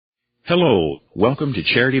Hello, welcome to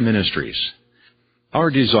Charity Ministries.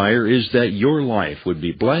 Our desire is that your life would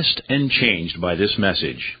be blessed and changed by this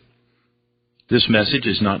message. This message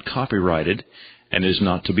is not copyrighted and is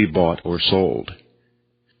not to be bought or sold.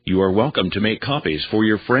 You are welcome to make copies for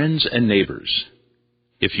your friends and neighbors.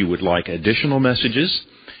 If you would like additional messages,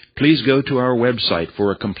 please go to our website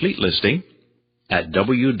for a complete listing at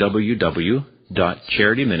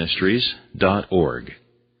www.charityministries.org.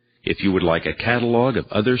 If you would like a catalog of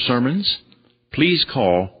other sermons, please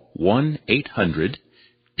call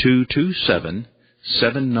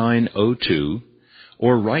 1-800-227-7902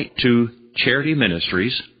 or write to Charity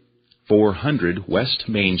Ministries, 400 West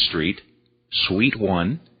Main Street, Suite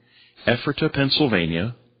 1, Ephrata,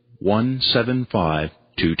 Pennsylvania,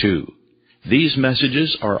 17522. These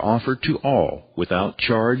messages are offered to all without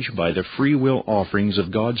charge by the free will offerings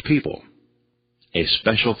of God's people. A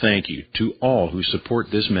special thank you to all who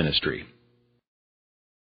support this ministry.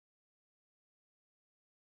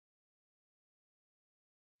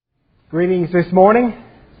 Greetings this morning.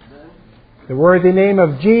 In the worthy name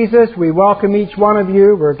of Jesus, we welcome each one of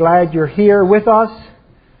you. We're glad you're here with us.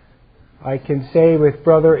 I can say with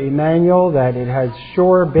Brother Emmanuel that it has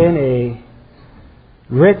sure been a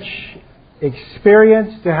rich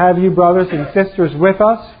experience to have you brothers and sisters with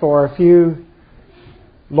us for a few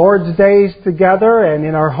Lord's days together and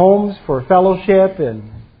in our homes for fellowship, and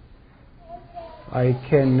I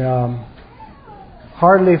can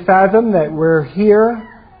hardly fathom that we're here.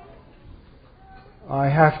 I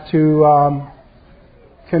have to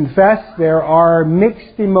confess there are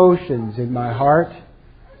mixed emotions in my heart.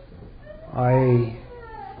 I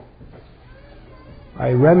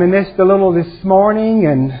reminisced a little this morning,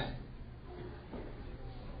 and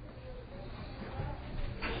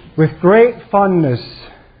with great fondness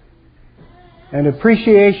and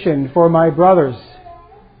appreciation for my brothers.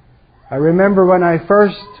 I remember when I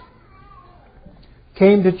first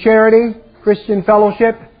came to Charity Christian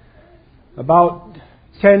Fellowship, about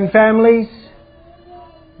 10 families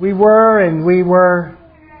we were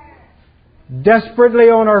desperately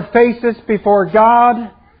on our faces before God.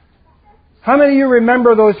 How many of you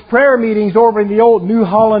remember those prayer meetings over in the old New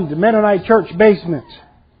Holland Mennonite Church basement?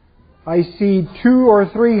 I see 2 or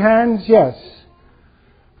 3 hands, yes.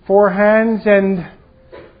 4 hands, and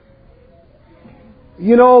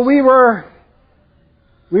you know, we were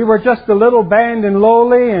just a little band and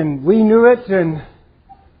lowly, and we knew it, and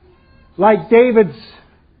like David's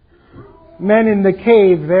men in the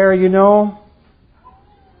cave there, you know,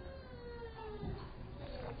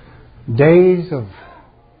 days of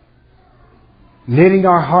knitting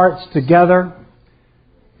our hearts together,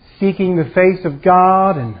 seeking the face of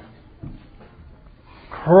God, and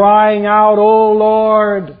crying out, "Oh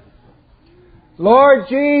Lord, Lord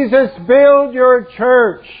Jesus, build your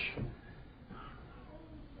church,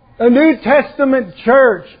 a New Testament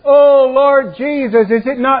church. Oh Lord Jesus, is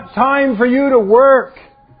it not time for you to work?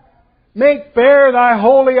 Make bare thy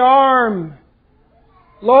holy arm.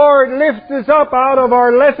 Lord, lift us up out of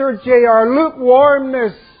our lethargy, our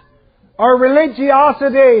lukewarmness, our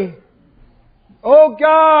religiosity. Oh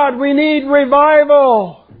God, we need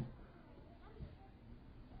revival."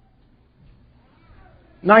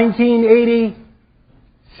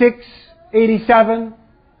 1986, 87.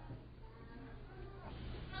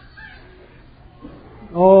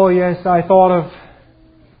 Oh yes, I thought of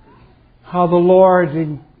how the Lord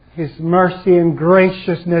in His mercy and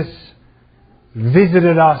graciousness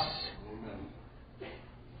visited us.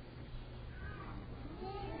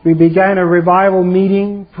 We began a revival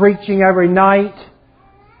meeting, preaching every night.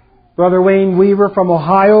 Brother Wayne Weaver from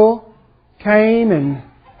Ohio came, and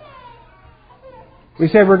we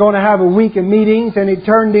said we're going to have a week of meetings, and it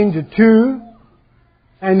turned into 2,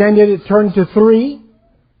 and then it turned to 3.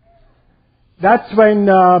 That's when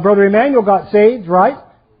Brother Emmanuel got saved, right?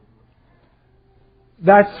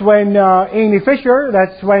 That's when Amy Fisher,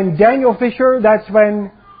 that's when Daniel Fisher, that's when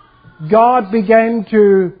God began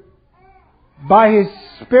to, by His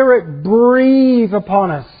Spirit, breathe upon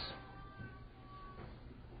us.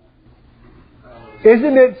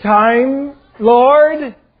 Isn't it time,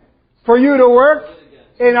 Lord, for you to work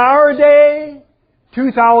in our day,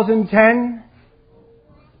 2010?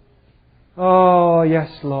 Oh, yes,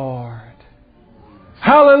 Lord.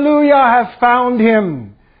 Hallelujah, I have found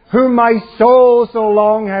Him whom my soul so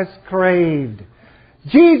long has craved.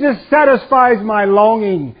 Jesus satisfies my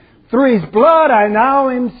longing. Through His blood I now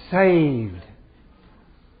am saved.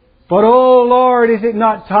 But, oh Lord, is it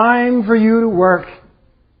not time for you to work?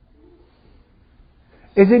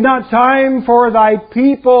 Is it not time for thy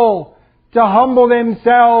people to humble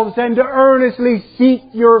themselves and to earnestly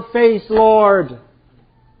seek your face, Lord?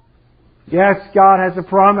 Yes, God has a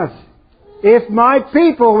promise. If my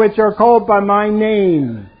people, which are called by my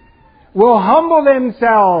name, will humble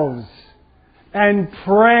themselves and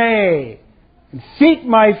pray and seek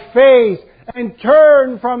my face and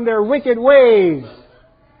turn from their wicked ways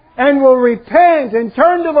and will repent and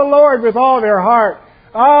turn to the Lord with all their heart,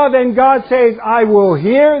 then God says, I will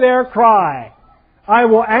hear their cry. I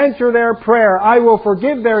will answer their prayer. I will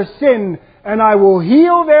forgive their sin and I will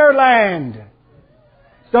heal their land.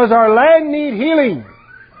 Does our land need healing?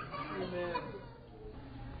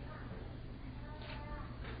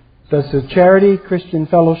 Does the Charity Christian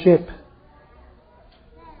Fellowship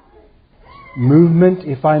movement,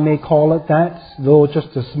 if I may call it that, though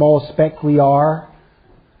just a small speck we are,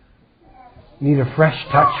 need a fresh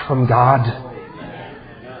touch from God?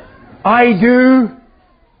 I do.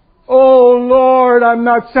 Oh Lord, I'm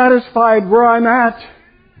not satisfied where I'm at.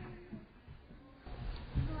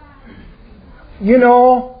 You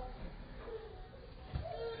know,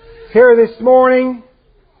 here this morning,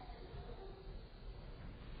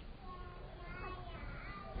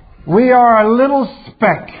 we are a little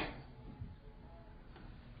speck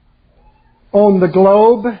on the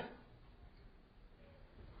globe.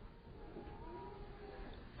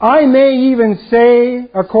 I may even say,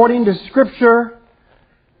 according to Scripture,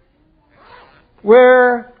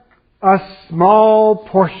 we're a small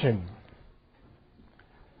portion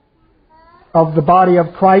of the body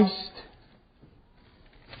of Christ.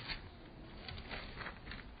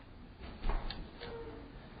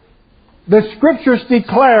 The Scriptures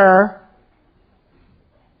declare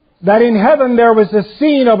that in heaven there was a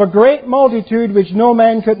scene of a great multitude which no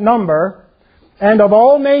man could number, and of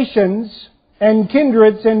all nations and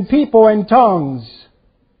kindreds and people and tongues.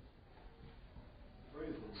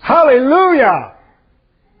 Hallelujah!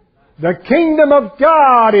 The kingdom of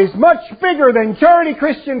God is much bigger than Charity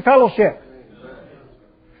Christian Fellowship.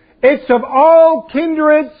 It's of all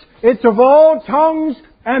kindreds, it's of all tongues,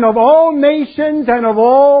 and of all nations, and of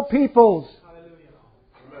all peoples.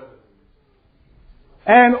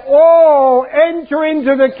 And all enter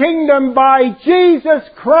into the kingdom by Jesus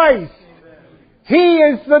Christ. He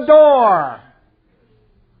is the door.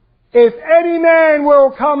 If any man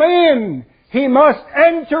will come in, he must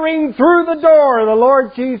enter in through the door, the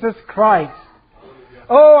Lord Jesus Christ.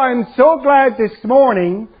 Oh, I'm so glad this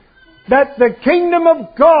morning that the kingdom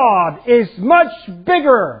of God is much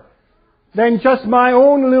bigger than just my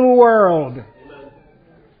own little world.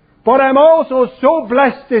 But I'm also so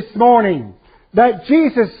blessed this morning that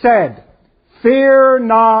Jesus said, "Fear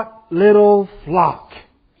not, little flock,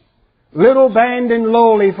 little band and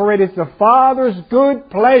lowly, for it is the Father's good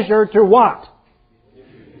pleasure to" what?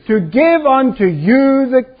 To give unto you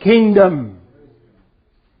the kingdom.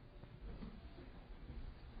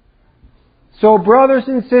 So, brothers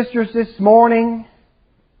and sisters, this morning,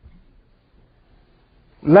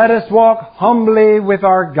 let us walk humbly with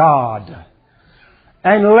our God.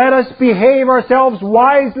 And let us behave ourselves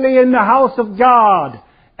wisely in the house of God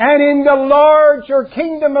and in the larger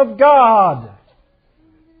kingdom of God.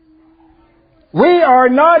 We are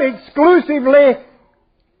not exclusively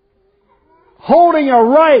holding a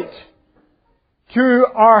right to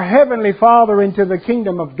our Heavenly Father into the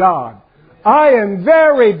kingdom of God. I am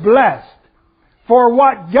very blessed for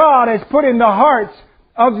what God has put in the hearts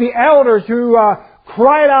of the elders who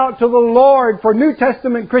cried out to the Lord for New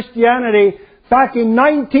Testament Christianity back in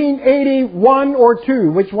 1981 or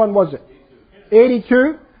 2. Which one was it?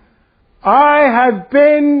 82? I have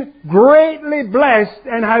been greatly blessed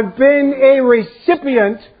and have been a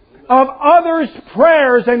recipient of others'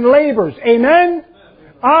 prayers and labors. Amen?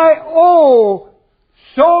 I owe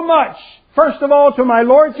so much, first of all, to my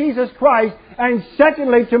Lord Jesus Christ, and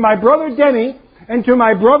secondly, to my brother Denny and to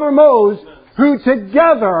my brother Mose, who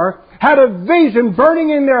together had a vision burning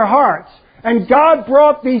in their hearts. And God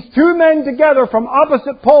brought these two men together from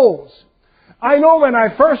opposite poles. I know when I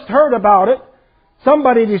first heard about it,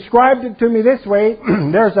 somebody described it to me this way.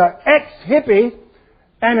 There's an ex-hippie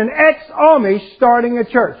and an ex-Amish starting a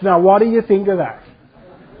church. Now, what do you think of that?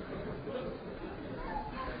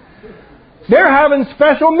 They're having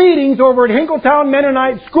special meetings over at Hinkletown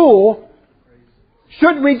Mennonite School.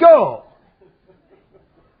 Should we go?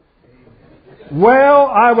 Well,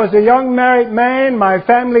 I was a young married man, my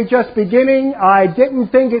family just beginning. I didn't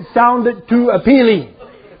think it sounded too appealing.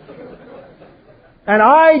 And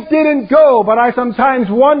I didn't go, but I sometimes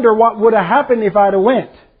wonder what would have happened if I'd have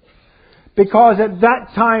went. Because at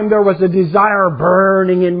that time there was a desire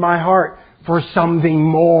burning in my heart for something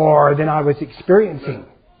more than I was experiencing.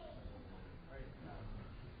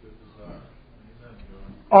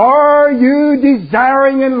 Are you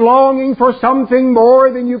desiring and longing for something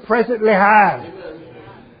more than you presently have?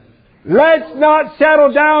 Let's not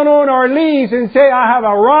settle down on our leaves and say, I have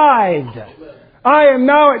arrived. I am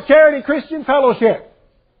now at Charity Christian Fellowship.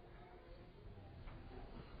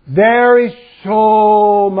 There is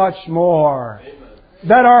so much more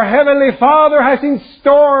that our Heavenly Father has in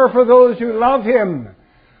store for those who love Him,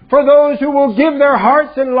 for those who will give their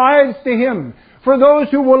hearts and lives to Him, for those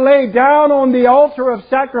who will lay down on the altar of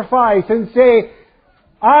sacrifice and say,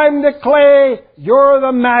 I'm the clay, you're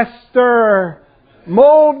the master.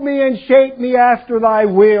 Mold me and shape me after Thy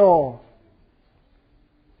will.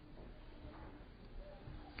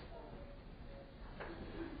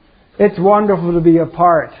 It's wonderful to be a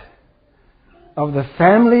part of the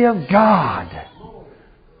family of God.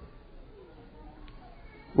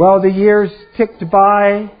 Well, the years ticked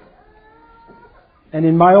by, and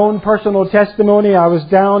in my own personal testimony, I was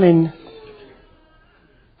down in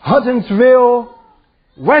Huntsville,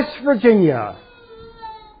 West Virginia.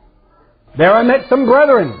 There I met some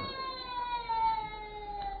brethren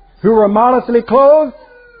who were modestly clothed.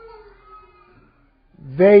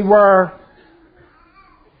 They were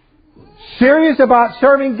serious about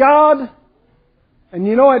serving God. And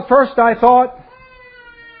you know, at first I thought,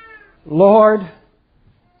 Lord,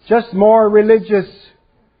 just more religious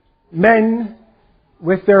men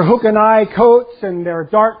with their hook and eye coats and their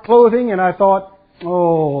dark clothing. And I thought,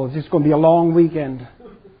 oh, this is going to be a long weekend.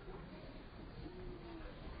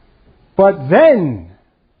 But then,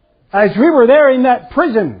 as we were there in that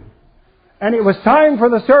prison, and it was time for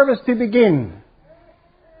the service to begin,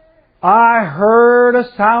 I heard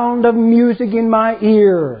a sound of music in my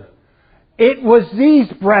ear. It was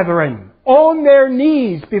these brethren on their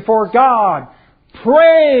knees before God,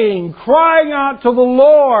 praying, crying out to the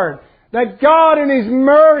Lord that God in His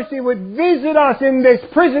mercy would visit us in this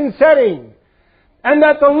prison setting, and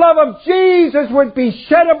that the love of Jesus would be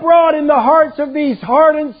shed abroad in the hearts of these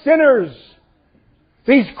hardened sinners,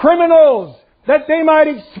 these criminals, that they might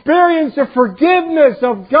experience the forgiveness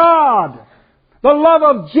of God, the love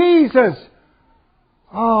of Jesus.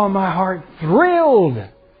 Oh, my heart thrilled.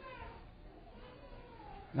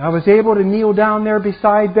 I was able to kneel down there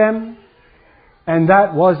beside them, and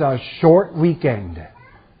that was a short weekend.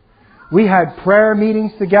 We had prayer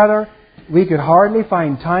meetings together. We could hardly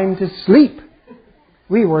find time to sleep.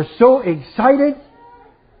 We were so excited.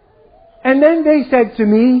 And then they said to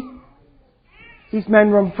me, these men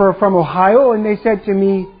were from Ohio, and they said to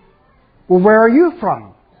me, well, where are you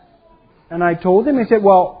from? And I told them, they said,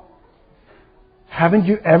 well, haven't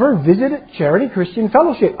you ever visited Charity Christian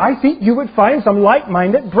Fellowship? I think you would find some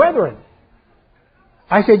like-minded brethren.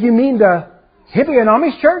 I said, you mean the hippie and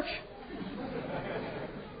Amish church?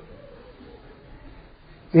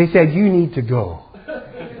 They said, you need to go.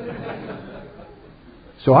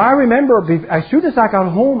 So I remember, as soon as I got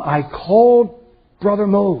home, I called Brother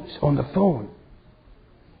Mose on the phone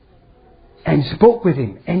and spoke with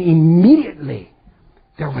him. And immediately,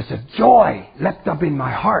 there was a joy leapt up in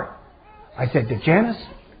my heart. I said to Janice,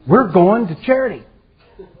 we're going to Charity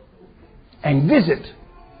and visit.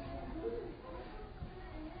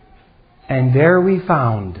 And there we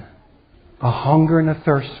found a hunger and a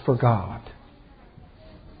thirst for God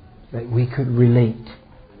that we could relate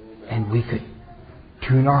and we could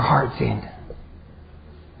tune our hearts in.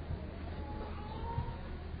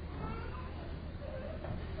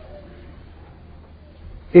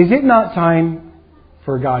 Is it not time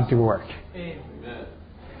for God to work? Amen.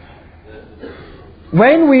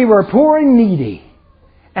 When we were poor and needy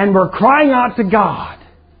and were crying out to God,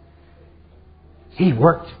 He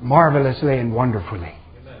worked marvelously and wonderfully.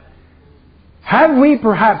 Amen. Have we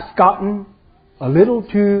perhaps gotten a little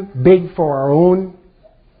too big for our own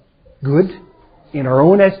good, in our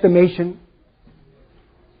own estimation?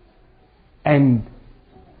 And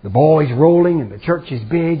the ball is rolling and the church is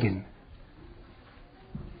big, and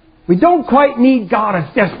we don't quite need God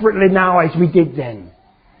as desperately now as we did then.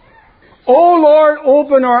 Oh Lord,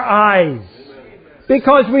 open our eyes,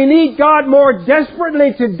 because we need God more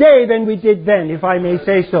desperately today than we did then, if I may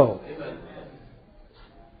say so.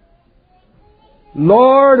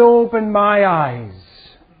 Lord, open my eyes.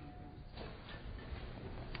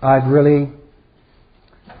 I've really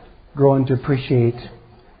grown to appreciate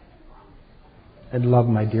and love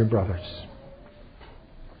my dear brothers.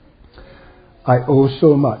 I owe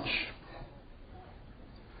so much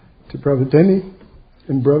to Brother Denny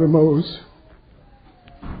and Brother Mose.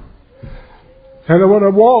 And I want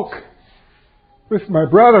to walk with my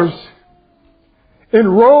brothers in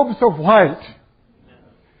robes of white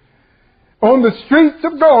on the streets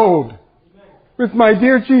of gold with my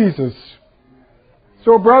dear Jesus.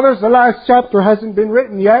 So, brothers, the last chapter hasn't been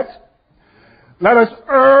written yet. Let us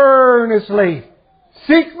earnestly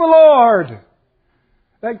seek the Lord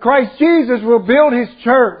that Christ Jesus will build His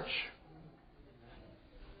church.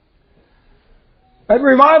 That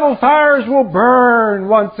revival fires will burn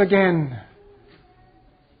once again.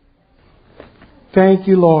 Thank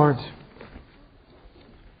you, Lord.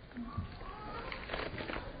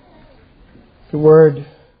 The word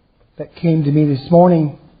that came to me this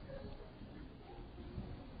morning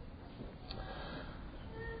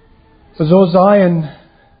was, O Zion,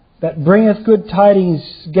 that bringeth good tidings,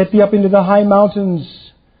 get thee up into the high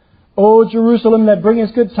mountains. O Jerusalem, that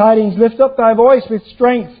bringeth good tidings, lift up thy voice with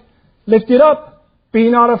strength. Lift it up, be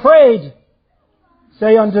not afraid.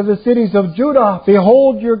 Say unto the cities of Judah,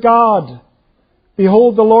 behold your God.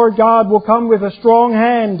 Behold, the Lord God will come with a strong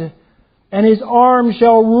hand, and His arm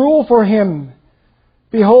shall rule for Him.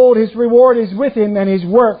 Behold, His reward is with Him, and His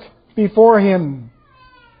work before Him.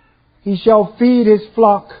 He shall feed His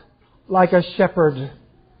flock like a shepherd.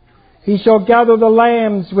 He shall gather the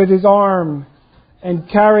lambs with His arm, and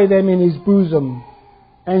carry them in His bosom,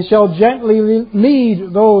 and shall gently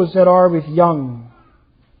lead those that are with young.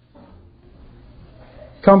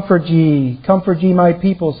 Comfort ye, my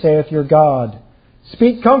people, saith your God.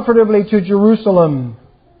 Speak comfortably to Jerusalem,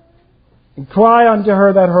 and cry unto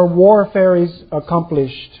her that her warfare is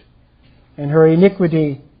accomplished, and her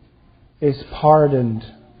iniquity is pardoned.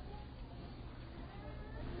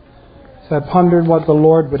 So I pondered what the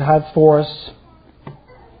Lord would have for us.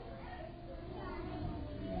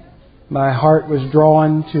 My heart was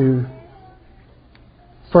drawn to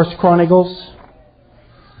 1 Chronicles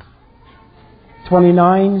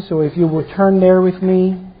 29. So if you will turn there with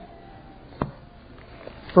me.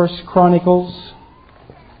 1 Chronicles.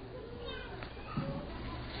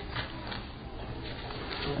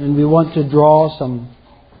 And we want to draw some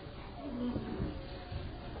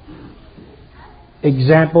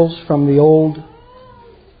examples from the Old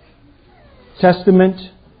Testament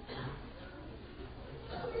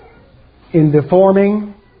in the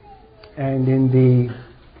forming and in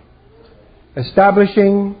the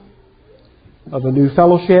establishing of a new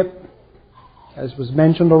fellowship, as was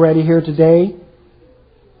mentioned already here today.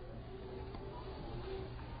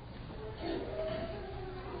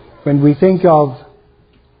 When we think of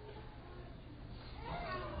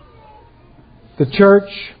the church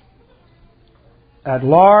at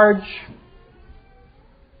large,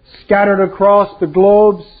 scattered across the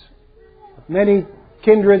globes, many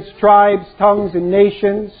kindreds, tribes, tongues, and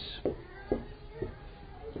nations.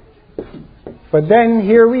 But then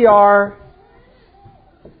here we are,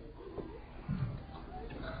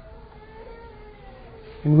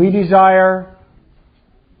 and we desire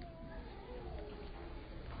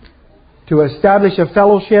to establish a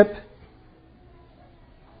fellowship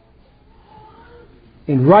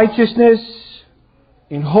in righteousness,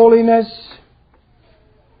 in holiness,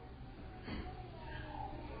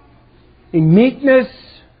 in meekness,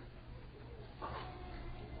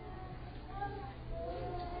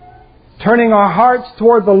 turning our hearts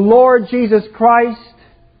toward the Lord Jesus Christ.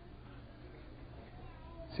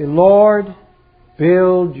 Say, Lord,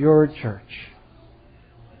 build your church.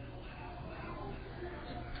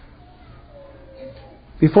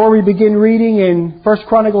 Before we begin reading in 1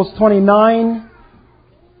 Chronicles 29,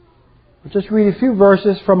 we'll just read a few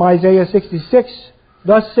verses from Isaiah 66.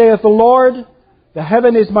 Thus saith the Lord, the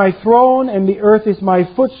heaven is my throne, and the earth is my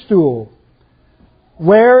footstool.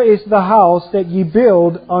 Where is the house that ye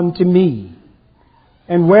build unto me?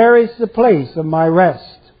 And where is the place of my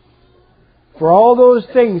rest? For all those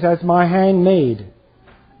things hath my hand made,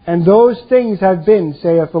 and those things have been,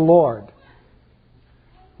 saith the Lord.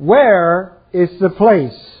 Where is the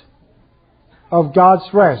place of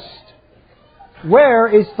God's rest? Where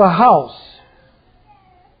is the house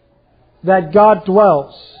that God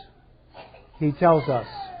dwells? He tells us.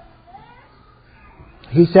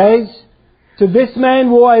 He says, to this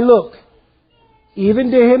man will I look,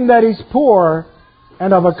 even to him that is poor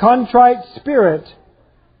and of a contrite spirit,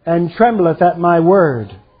 and trembleth at my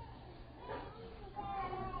word.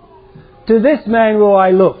 To this man will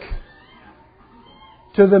I look,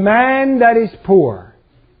 to the man that is poor.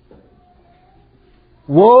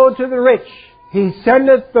 Woe to the rich! He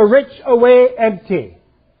sendeth the rich away empty.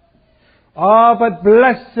 Ah, but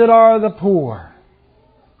blessed are the poor.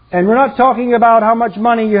 And we're not talking about how much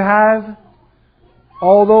money you have,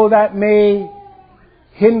 although that may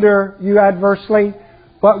hinder you adversely.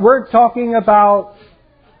 But we're talking about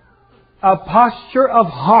a posture of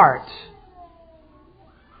heart.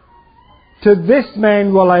 To this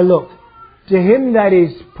man will I look, to him that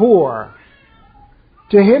is poor,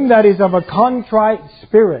 to him that is of a contrite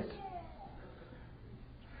spirit,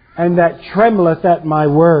 and that trembleth at my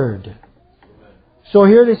word. So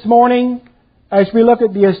here this morning, as we look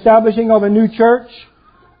at the establishing of a new church,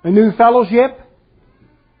 a new fellowship?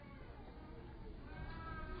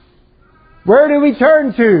 Where do we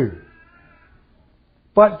turn to?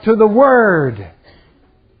 But to the Word.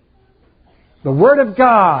 The Word of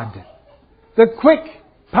God. The quick,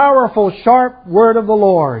 powerful, sharp Word of the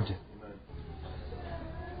Lord.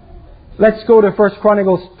 Let's go to 1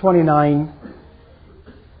 Chronicles 29.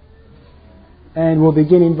 And we'll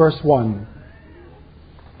begin in verse 1.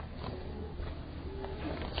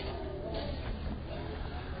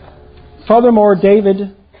 Furthermore,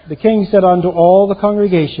 David, the king, said unto all the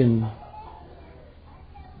congregation,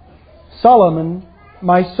 Solomon,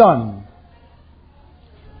 my son,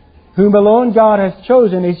 whom alone God hath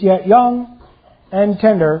chosen, is yet young and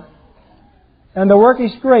tender, and the work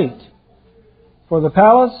is great. For the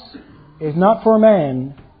palace is not for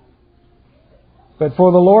man, but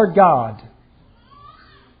for the Lord God.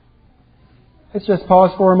 Let's just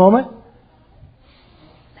pause for a moment.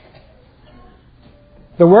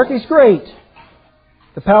 The work is great.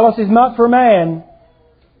 The palace is not for man,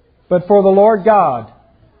 but for the Lord God.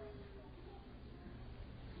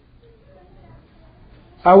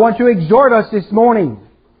 I want to exhort us this morning,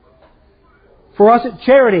 for us at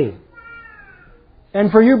Charity,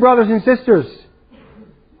 and for you brothers and sisters,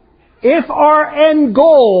 if our end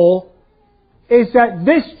goal is that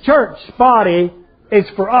this church body is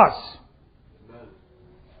for us,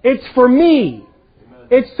 it's for me,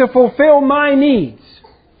 it's to fulfill my needs,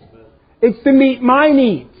 it's to meet my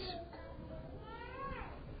needs,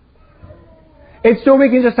 it's so we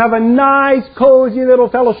can just have a nice, cozy little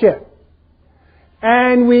fellowship.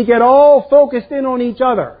 And we get all focused in on each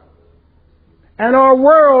other. And our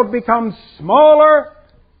world becomes smaller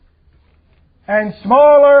and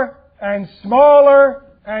smaller and smaller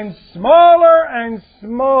and smaller and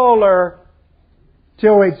smaller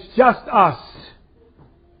till it's just us.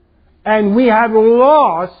 And we have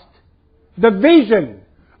lost the vision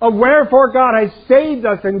of wherefore God has saved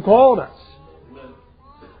us and called us.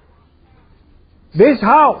 This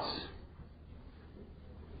house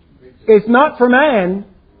is not for man,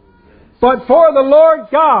 but for the Lord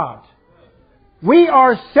God. We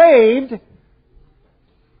are saved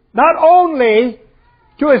not only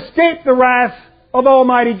to escape the wrath of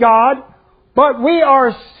Almighty God, but we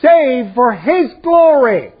are saved for His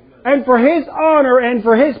glory and for His honor and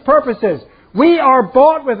for His purposes. We are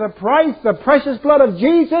bought with a price, the precious blood of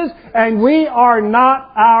Jesus, and we are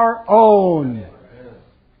not our own.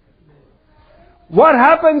 What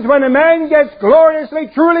happens when a man gets gloriously,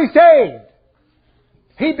 truly saved?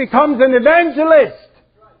 He becomes an evangelist,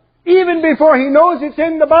 even before he knows it's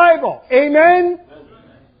in the Bible. Amen?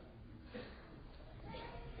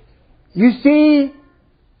 You see,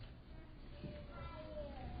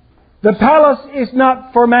 the palace is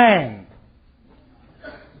not for man,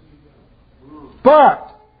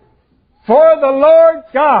 but for the Lord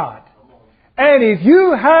God. And if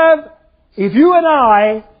you and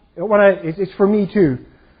I, it's for me too.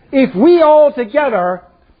 If we all together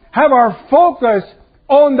have our focus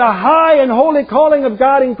on the high and holy calling of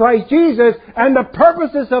God in Christ Jesus and the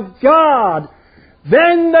purposes of God,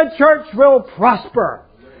 then the church will prosper,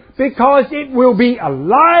 because it will be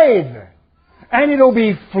alive and it'll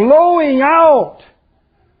be flowing out.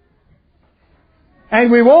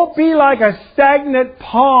 And we won't be like a stagnant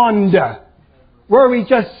pond where we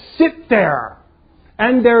just sit there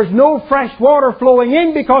and there's no fresh water flowing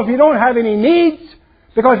in because we don't have any needs,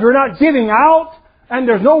 because we're not giving out, and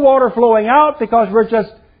there's no water flowing out because we're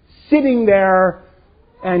just sitting there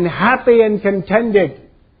and happy and contented.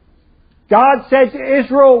 God said to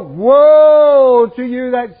Israel, woe to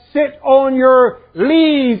you that sit on your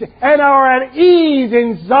leaves and are at ease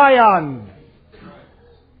in Zion.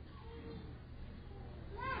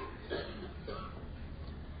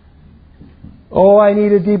 Oh, I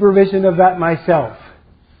need a deeper vision of that myself.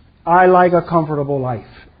 I like a comfortable life.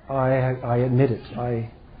 I admit it.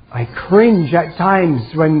 I cringe at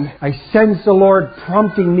times when I sense the Lord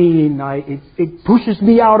prompting me, and it pushes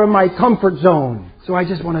me out of my comfort zone. So I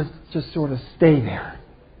just want to just sort of stay there.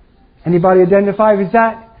 Anybody identify with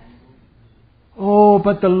that? Oh,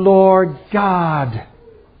 but the Lord God,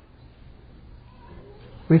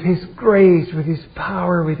 with His grace, with His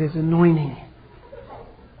power, with His anointing,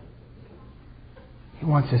 He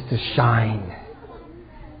wants us to shine,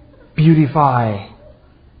 beautify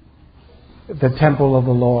the temple of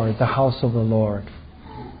the Lord, the house of the Lord.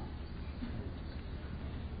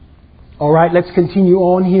 All right, let's continue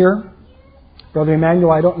on here. Brother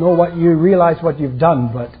Emmanuel, I don't know what you realize what you've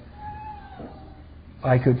done, but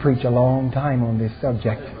I could preach a long time on this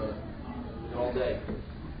subject.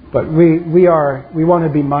 But we want to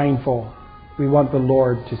be mindful. We want the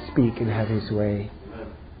Lord to speak and have His way.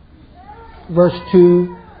 Verse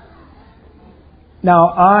 2, Now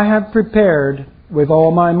I have prepared with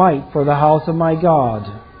all my might for the house of my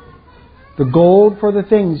God the gold for the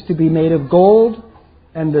things to be made of gold,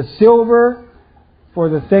 and the silver for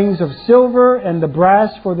the things of silver, and the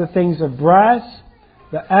brass for the things of brass,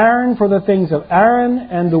 the iron for the things of iron,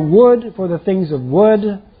 and the wood for the things of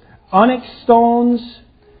wood, onyx stones,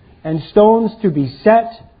 and stones to be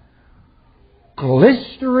set,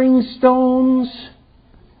 glistering stones,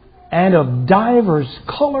 and of divers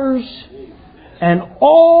colors, and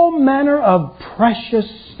all manner of precious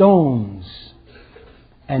stones,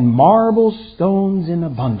 and marble stones in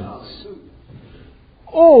abundance.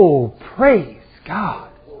 Oh, praise God!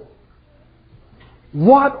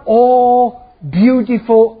 What all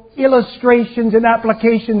beautiful illustrations and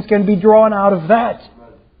applications can be drawn out of that.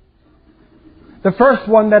 The first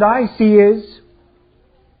one that I see is,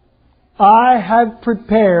 I have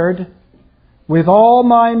prepared with all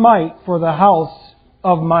my might for the house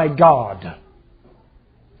of my God.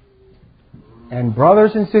 And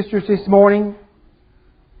brothers and sisters, this morning,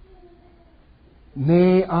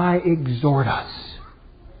 may I exhort us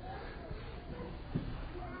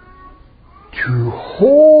to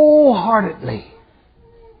wholeheartedly,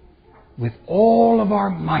 with all of our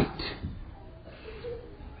might,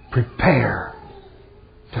 prepare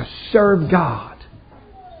to serve God,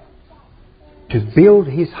 to build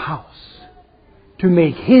His house, to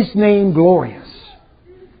make His name glorious.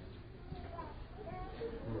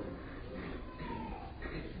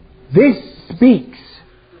 This speaks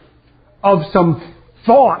of some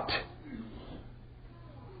thought.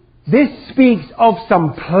 This speaks of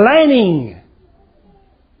some planning.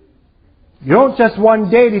 You don't just one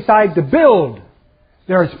day decide to build.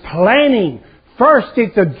 There's planning. First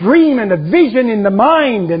it's a dream and a vision in the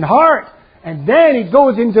mind and heart. And then it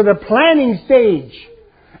goes into the planning stage.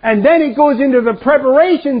 And then it goes into the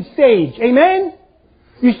preparation stage. Amen?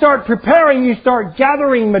 You start preparing, you start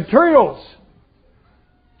gathering materials.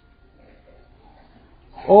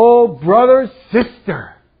 Oh, brother,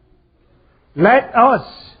 sister, let us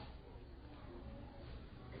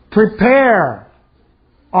prepare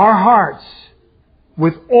our hearts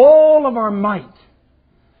with all of our might.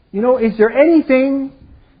 You know, is there anything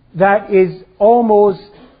that is almost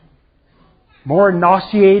more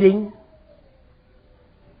nauseating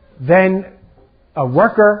than a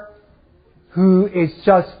worker who is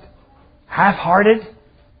just half-hearted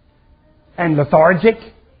and lethargic,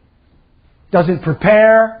 doesn't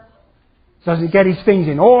prepare, doesn't get his things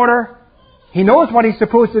in order? He knows what he's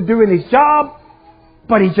supposed to do in his job,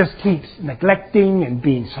 but he just keeps neglecting and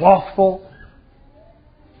being slothful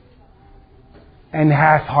and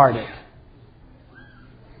half-hearted.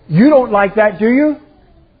 You don't like that, do you?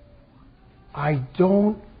 I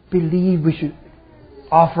don't believe we should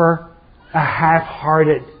offer a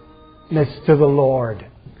half-heartedness to the Lord,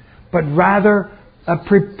 but rather a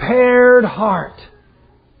prepared heart.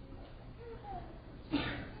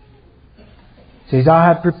 It says, I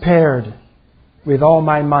have prepared with all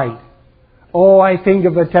my might. Oh, I think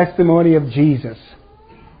of the testimony of Jesus.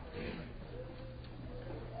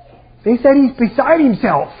 They said he's beside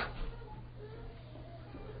himself.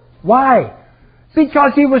 Why?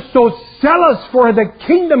 Because he was so zealous for the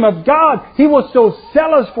kingdom of God. He was so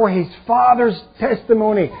zealous for his Father's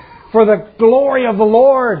testimony, for the glory of the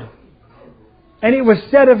Lord. And it was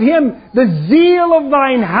said of him, the zeal of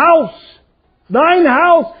thine house,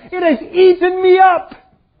 it has eaten me up.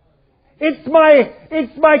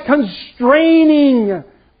 It's my constraining.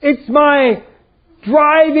 It's my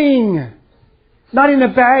driving. Not in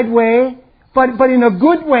a bad way, but in a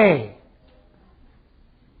good way.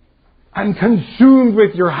 I'm consumed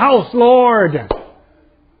with your house, Lord.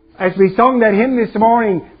 As we sung that hymn this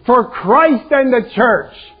morning, for Christ and the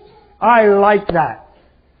church. I like that.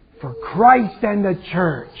 For Christ and the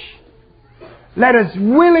church. Let us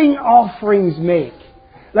willing offerings make.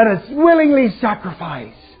 Let us willingly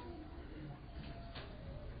sacrifice.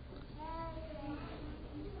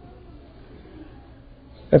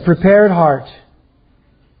 A prepared heart,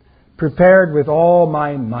 prepared with all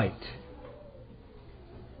my might.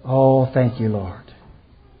 Oh, thank you, Lord.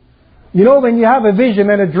 You know, when you have a vision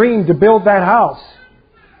and a dream to build that house,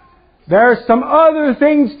 there are some other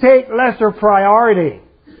things take lesser priority.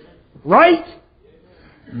 Right?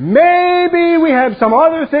 Maybe we have some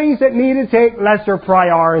other things that need to take lesser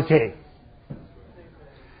priority.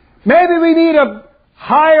 Maybe we need a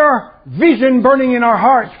higher vision burning in our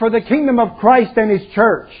hearts for the kingdom of Christ and His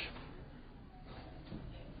church.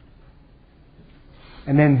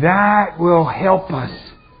 And then that will help us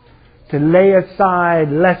to lay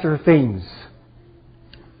aside lesser things.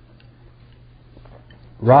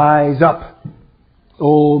 Rise up,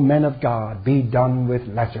 O men of God, be done with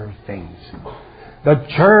lesser things. The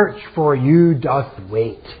church for you doth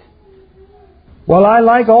wait. Well, I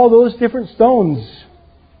like all those different stones.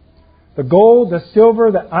 The gold, the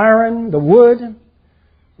silver, the iron, the wood.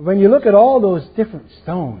 When you look at all those different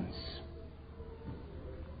stones,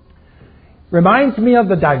 reminds me of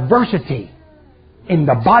the diversity in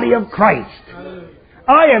the body of Christ.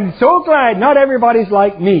 I am so glad not everybody's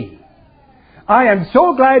like me. I am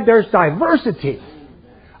so glad there's diversity.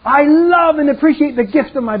 I love and appreciate the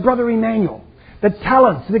gifts of my brother Emmanuel. The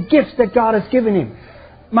talents, the gifts that God has given him.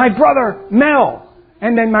 My brother Mel,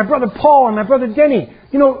 and then my brother Paul and my brother Denny.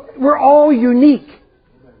 You know, we're all unique.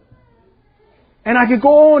 And I could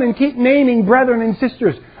go on and keep naming brethren and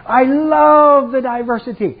sisters. I love the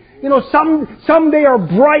diversity. You know, some they are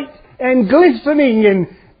bright and glistening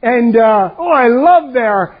and I love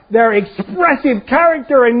their expressive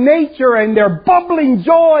character and nature and their bubbling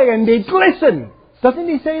joy, and they glisten. Doesn't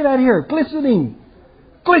he say that here? Glistering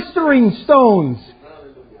stones.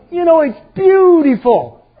 You know, it's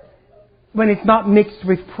beautiful when it's not mixed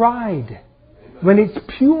with pride. When it's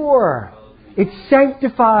pure. It's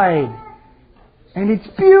sanctified. And it's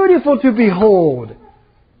beautiful to behold.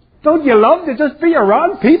 Don't you love to just be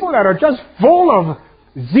around people that are just full of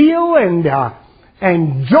zeal and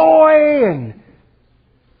joy and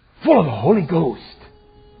full of the Holy Ghost?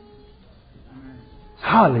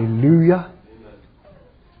 Hallelujah.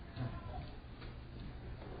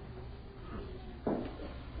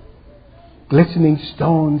 Glistening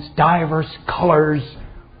stones, diverse colors.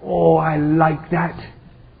 Oh, I like that.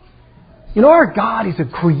 You know, our God is a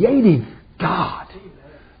creative God.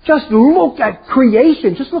 Just look at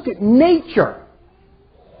creation. Just look at nature.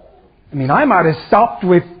 I mean, I might have stopped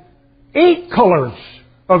with 8 colors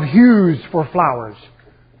of hues for flowers.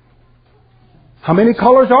 How many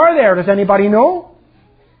colors are there? Does anybody know?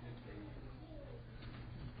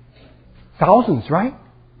 Thousands, right?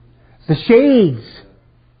 The shades.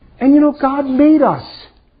 And you know, God made us.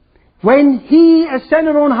 When He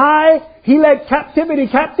ascended on high, He led captivity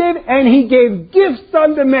captive, and He gave gifts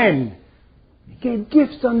unto men. He gave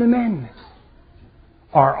gifts unto men.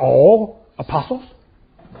 Are all apostles?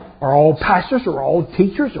 Are all pastors? Are all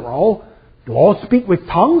teachers? Do all speak with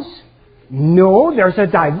tongues? No, there's a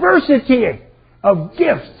diversity of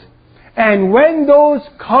gifts. And when those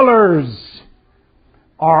colors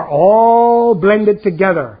are all blended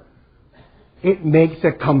together, it makes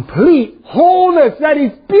a complete wholeness that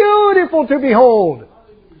is beautiful to behold.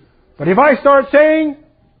 But if I start saying,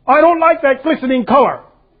 I don't like that glistening color,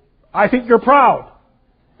 I think you're proud,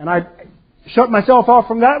 and I shut myself off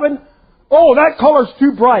from that one, oh, that color's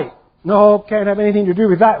too bright. No, can't have anything to do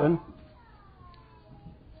with that one.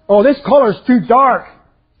 Oh, this color's too dark.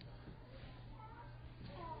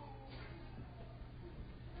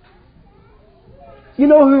 You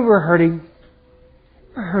know who we're hurting?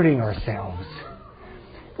 We're hurting ourselves.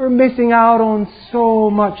 We're missing out on so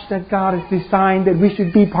much that God has designed that we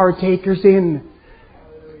should be partakers in.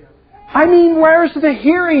 I mean, where's the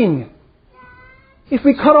hearing if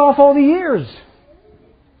we cut off all the ears?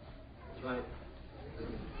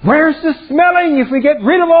 Where's the smelling if we get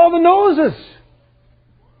rid of all the noses?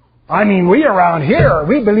 I mean, we around here,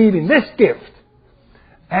 we believe in this gift.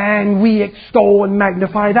 And we extol and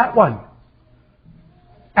magnify that one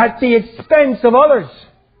at the expense of others.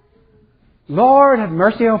 Lord, have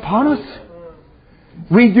mercy upon us.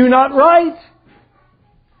 We do not write.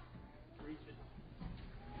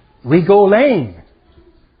 We go lame,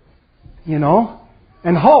 you know,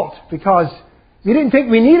 and halt because we didn't think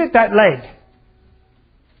we needed that leg.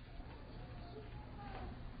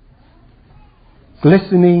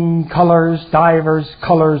 Glistening colors, divers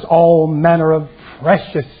colors, all manner of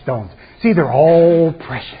precious stones. See, they're all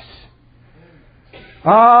precious.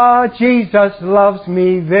 Ah, Jesus loves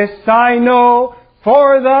me, this I know,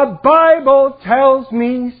 for the Bible tells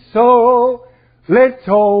me so.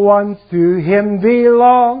 Little ones to Him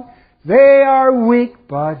belong. They are weak,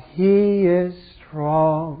 but He is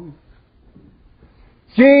strong.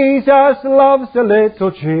 Jesus loves the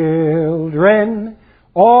little children,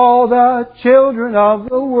 all the children of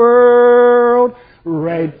the world.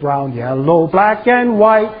 Red, brown, yellow, black, and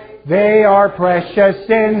white, they are precious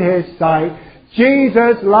in His sight.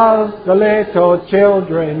 Jesus loves the little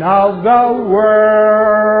children of the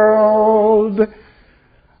world.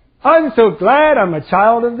 I'm so glad I'm a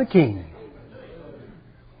child of the King.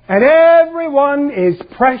 And everyone is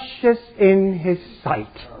precious in His sight.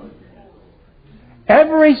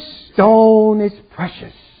 Every stone is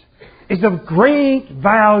precious, is of great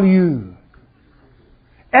value.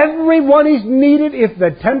 Everyone is needed if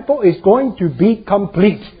the temple is going to be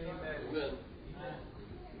complete.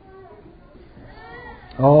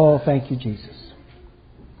 Oh, thank you, Jesus.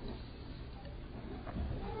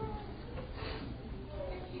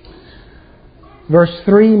 Verse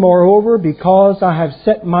 3, moreover, because I have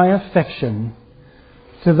set my affection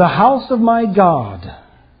to the house of my God,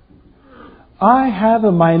 I have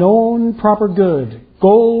of mine own proper good,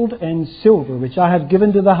 gold and silver, which I have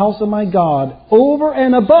given to the house of my God, over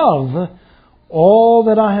and above all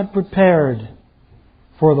that I have prepared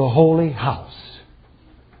for the holy house.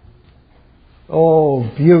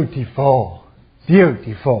 Oh, beautiful,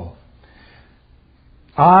 beautiful.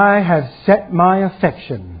 I have set my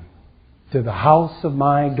affection to the house of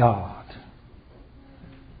my God.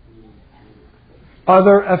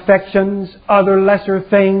 Other affections, other lesser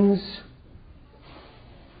things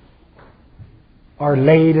are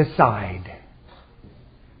laid aside.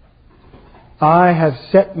 I have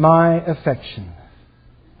set my affection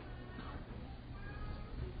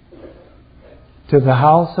to the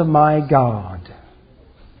house of my God.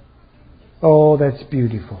 Oh, that's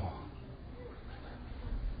beautiful.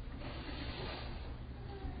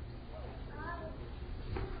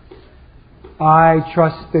 I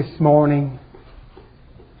trust this morning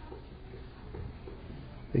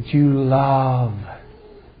that you love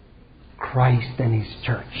Christ and His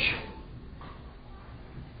church.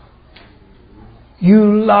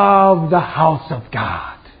 You love the house of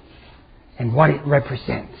God and what it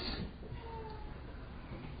represents.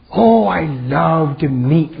 Oh, I love to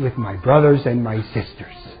meet with my brothers and my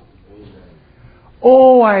sisters.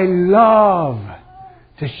 Oh, I love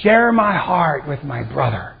to share my heart with my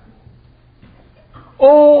brother.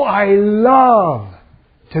 Oh, I love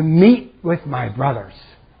to meet with my brothers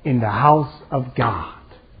in the house of God.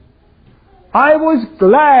 I was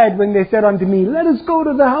glad when they said unto me, let us go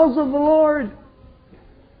to the house of the Lord.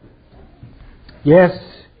 Yes,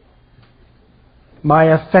 my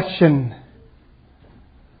affection,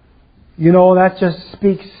 you know, that just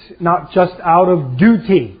speaks not just out of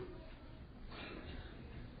duty.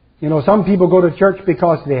 You know, some people go to church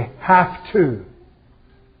because they have to.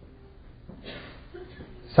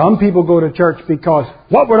 Some people go to church because,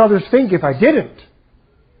 what would others think if I didn't?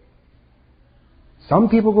 Some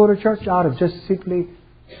people go to church out of just simply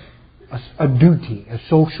a duty, a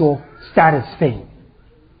social status thing.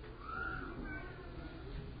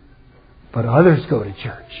 But others go to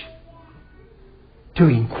church to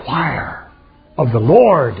inquire of the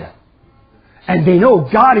Lord. And they know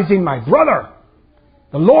God is in my brother.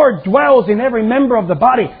 The Lord dwells in every member of the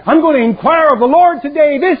body. I'm going to inquire of the Lord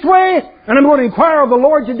today this way, and I'm going to inquire of the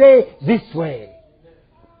Lord today this way.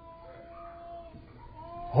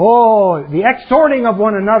 Oh, the exhorting of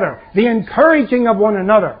one another, the encouraging of one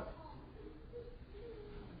another.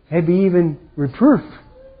 Maybe even reproof.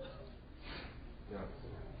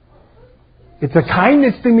 It's a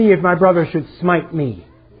kindness to me if my brother should smite me.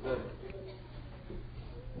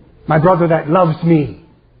 My brother that loves me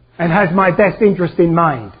and has my best interest in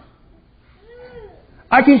mind.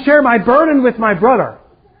 I can share my burden with my brother,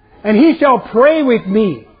 and he shall pray with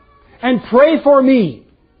me and pray for me.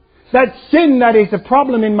 That sin that is a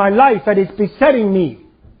problem in my life that is besetting me,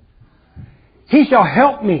 he shall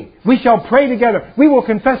help me. We shall pray together. We will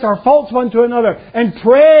confess our faults one to another and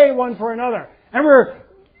pray one for another. And we're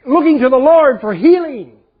looking to the Lord for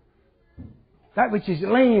healing. That which is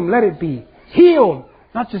lame, let it be healed.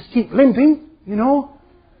 Not just keep limping, you know.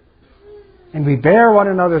 And we bear one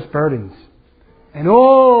another's burdens. And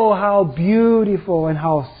oh, how beautiful and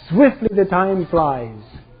how swiftly the time flies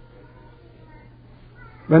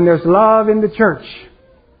when there's love in the church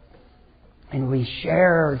and we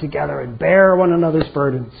share together and bear one another's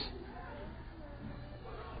burdens.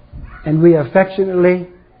 And we affectionately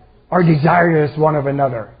are desirous one of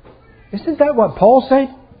another. Isn't that what Paul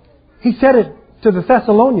said? He said it to the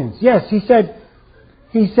Thessalonians. Yes, he said,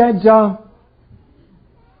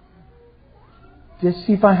 just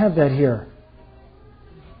see if I have that here.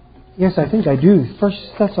 Yes, I think I do. 1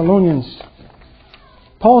 Thessalonians.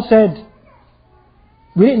 Paul said,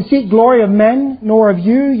 we didn't seek glory of men, nor of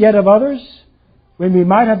you, yet of others, when we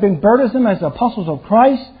might have been burdensome as apostles of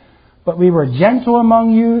Christ, but we were gentle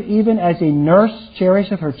among you, even as a nurse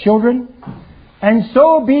cherisheth her children, and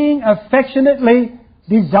so being affectionately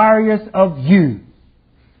desirous of you.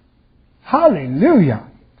 Hallelujah!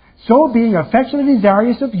 So being affectionately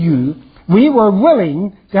desirous of you, we were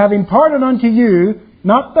willing to have imparted unto you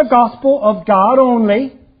not the gospel of God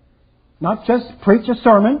only, not just preach a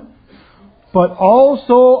sermon, but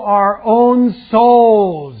also our own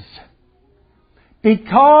souls,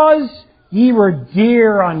 because ye were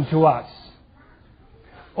dear unto us.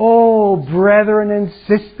 Oh, brethren and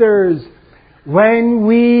sisters, when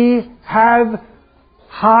we have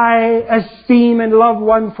high esteem and love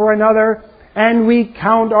one for another, and we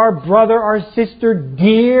count our brother or sister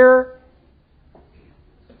dear,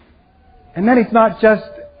 and then it's not just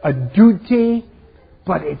a duty,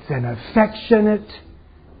 but it's an affectionate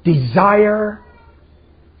desire,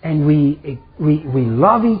 and we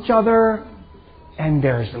love each other, and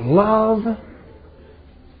there's love,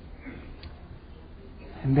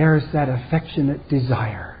 and there's that affectionate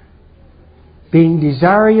desire. Being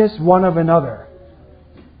desirous one of another.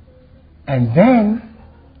 And then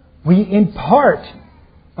we impart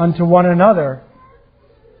unto one another.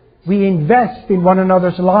 We invest in one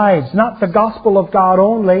another's lives. Not the gospel of God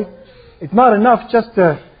only. It's not enough just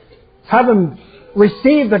to have them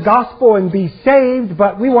receive the gospel and be saved,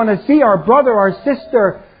 but we want to see our brother, our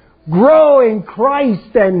sister grow in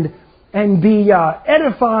Christ and be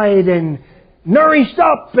edified and nourished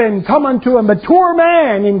up and come unto a mature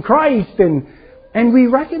man in Christ. And we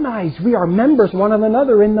recognize we are members one of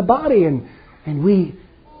another in the body, and we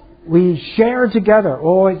share together.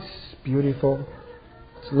 Oh, it's beautiful.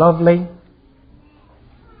 It's lovely.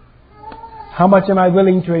 How much am I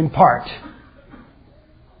willing to impart?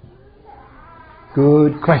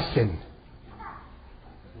 Good question.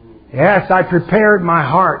 Yes, I prepared my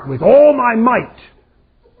heart with all my might.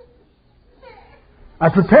 I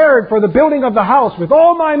prepared for the building of the house with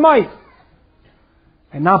all my might.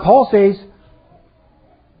 And now Paul says,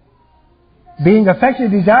 being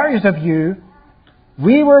affectionately desirous of you,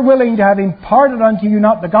 we were willing to have imparted unto you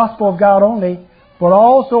not the gospel of God only, but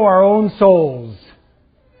also our own souls.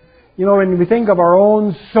 You know, when we think of our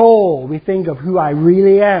own soul, we think of who I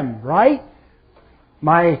really am, right?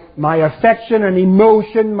 My affection and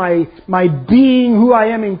emotion, my being who I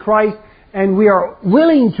am in Christ, and we are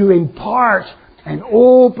willing to impart and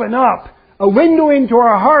open up a window into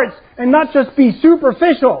our hearts and not just be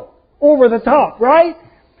superficial, over the top, right?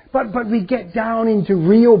 But we get down into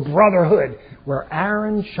real brotherhood, where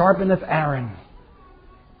Aaron sharpeneth Aaron.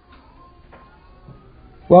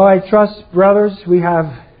 Well, I trust, brothers, we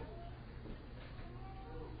have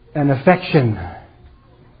an affection,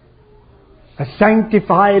 a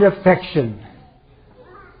sanctified affection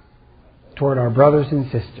toward our brothers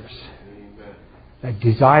and sisters that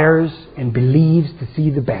desires and believes to see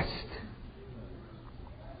the best.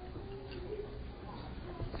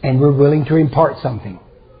 And we're willing to impart something.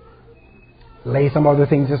 Lay some other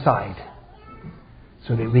things aside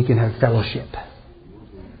so that we can have fellowship.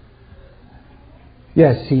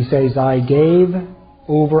 Yes, he says, I gave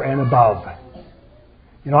over and above.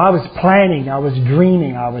 You know, I was planning, I was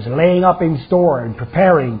dreaming, I was laying up in store and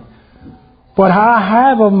preparing. But I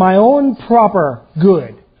have of my own proper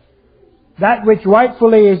good, that which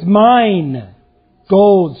rightfully is mine,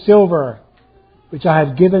 gold, silver, which I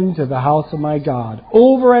have given to the house of my God,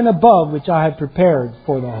 over and above which I have prepared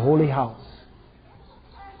for the holy house.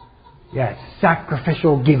 Yes,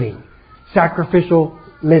 sacrificial giving, sacrificial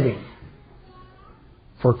living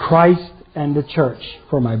for Christ and the church,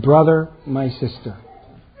 for my brother, my sister.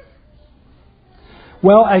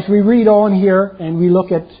 Well, as we read on here and we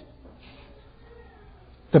look at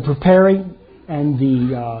the preparing and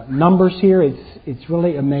the numbers here, it's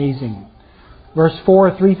really amazing. Verse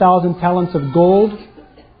 4, 3,000 talents of gold,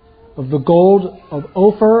 of the gold of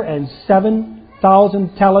Ophir, and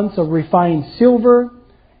 7,000 talents of refined silver,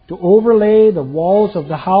 to overlay the walls of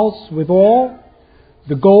the house withal,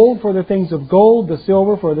 the gold for the things of gold, the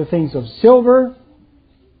silver for the things of silver,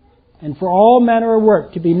 and for all manner of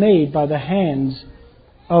work to be made by the hands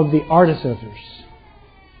of the artificers.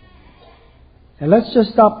 And let's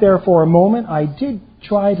just stop there for a moment. I did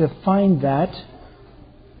try to find that.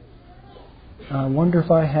 I wonder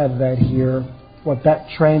if I have that here, what that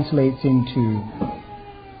translates into.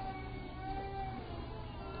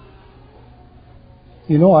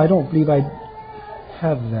 You know, I don't believe I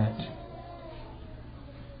have that.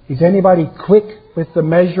 Is anybody quick with the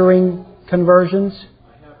measuring conversions?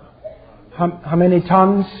 How many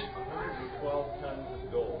tons? 112 tons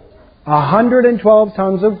of gold. 112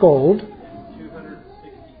 tons of gold.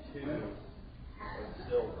 262 of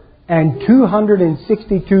silver. And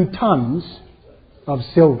 262 tons of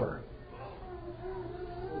silver.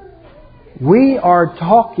 We are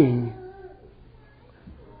talking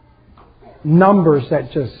numbers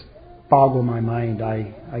that just boggle my mind.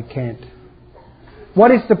 I can't. What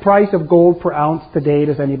is the price of gold per ounce today?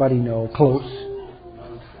 Does anybody know? Close.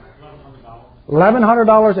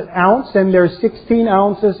 $1,100 an ounce, and there's 16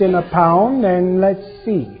 ounces in a pound, and let's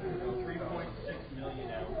see.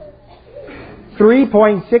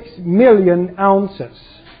 3.6 million ounces.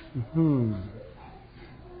 You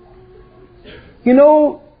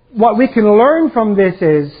know, what we can learn from this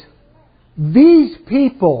is these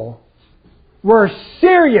people were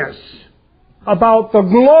serious about the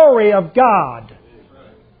glory of God.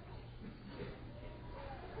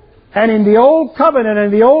 And in the Old Covenant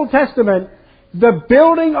and the Old Testament, the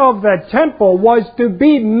building of the temple was to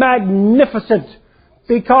be magnificent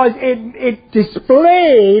because it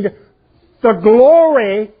displayed the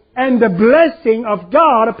glory and the blessing of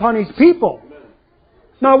God upon His people.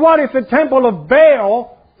 Now what if the temple of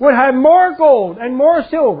Baal would have more gold and more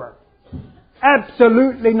silver?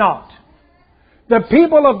 Absolutely not. The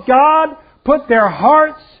people of God put their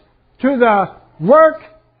hearts to the work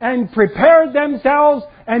and prepared themselves,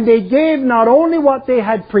 and they gave not only what they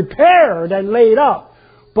had prepared and laid up,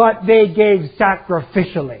 but they gave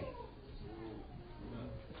sacrificially.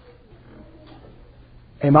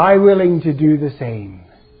 Am I willing to do the same?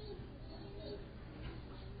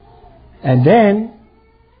 And then,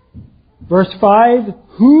 verse 5,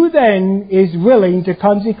 who then is willing to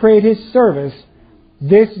consecrate his service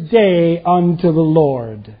this day unto the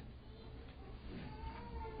Lord?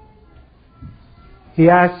 He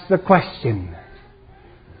asks the question.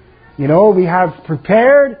 You know, we have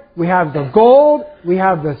prepared, we have the gold, we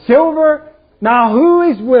have the silver. Now who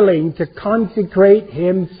is willing to consecrate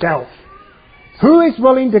himself? Who is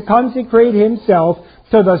willing to consecrate himself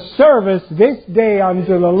to the service this day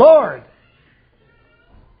unto the Lord?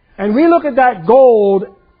 And we look at that gold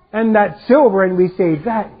and that silver and we say,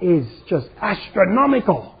 that is just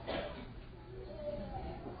astronomical.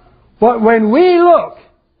 But when we look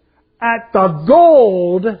at the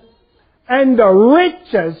gold and the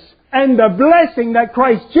riches and the blessing that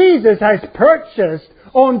Christ Jesus has purchased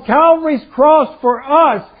on Calvary's cross for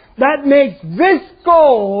us, that makes this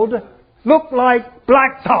gold look like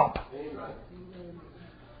blacktop.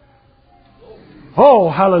 Oh,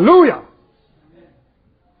 hallelujah!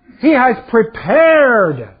 He has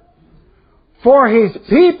prepared for His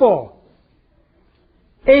people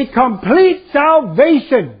a complete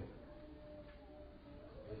salvation,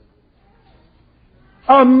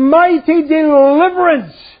 a mighty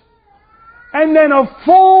deliverance, and then a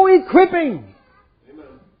full equipping.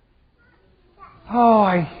 Oh,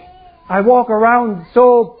 I walk around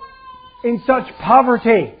in such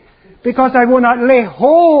poverty because I will not lay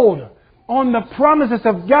hold on the promises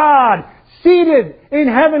of God seated in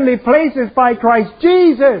heavenly places by Christ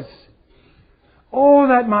Jesus. Oh,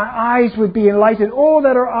 that my eyes would be enlightened. Oh,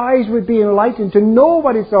 that our eyes would be enlightened to know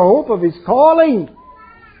what is the hope of His calling,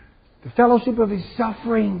 the fellowship of His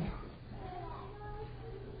suffering.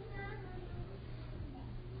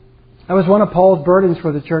 That was one of Paul's burdens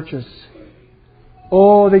for the churches.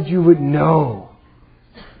 Oh, that you would know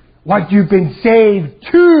what you've been saved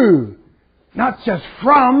to, not just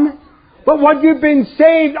from, but what you've been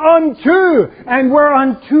saved unto, and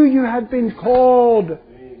whereunto you have been called.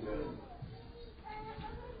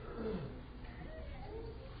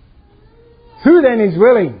 Who then is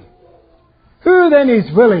willing? Who then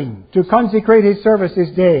is willing to consecrate his service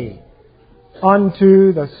this day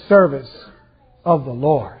unto the service of the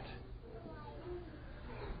Lord?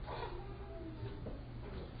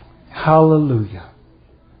 Hallelujah.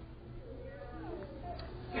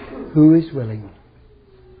 Who is willing?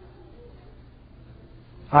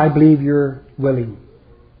 I believe you're willing.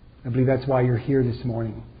 I believe that's why you're here this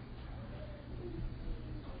morning.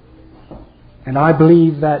 And I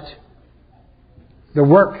believe that the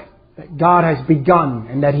work that God has begun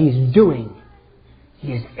and that He's doing,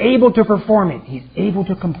 He is able to perform it. He's able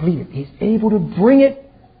to complete it. He's able to bring it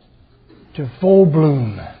to full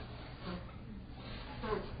bloom.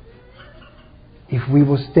 If we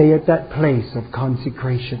will stay at that place of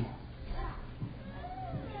consecration.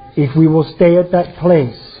 If we will stay at that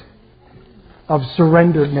place of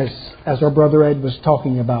surrenderedness, as our brother Ed was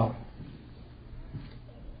talking about.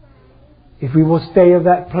 If we will stay at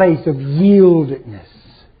that place of yieldedness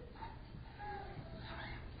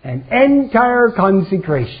and entire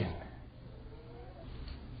consecration.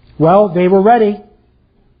 Well, they were ready.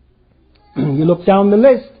 You look down the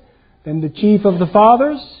list. Then the chief of the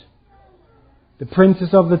fathers, the princes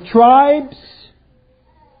of the tribes,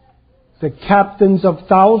 the captains of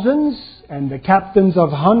thousands and the captains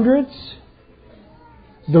of hundreds,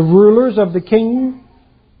 the rulers of the king,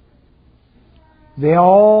 they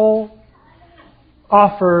all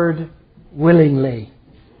offered willingly.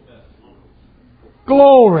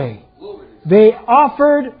 Glory! They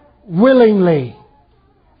offered willingly.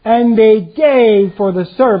 And they gave for the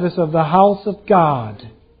service of the house of God.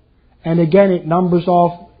 And again it numbers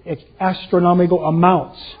off astronomical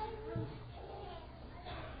amounts.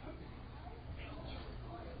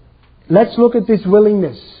 Let's look at this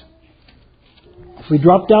willingness. If we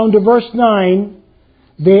drop down to verse 9,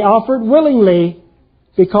 they offered willingly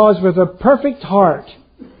because with a perfect heart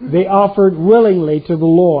they offered willingly to the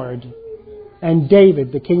Lord. And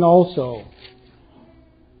David, the king also.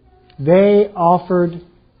 They offered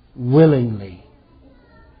willingly.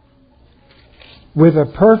 with a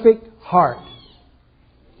perfect heart.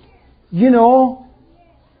 You know,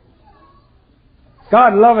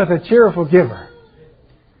 God loveth a cheerful giver.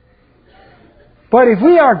 But if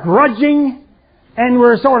we are grudging and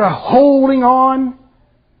we're sort of holding on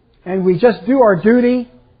and we just do our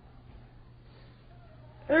duty,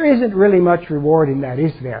 there isn't really much reward in that,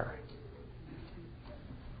 is there?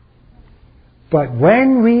 But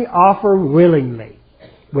when we offer willingly,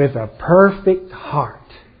 with a perfect heart,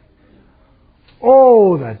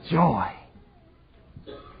 oh, the joy.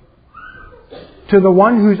 To the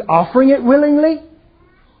one who's offering it willingly,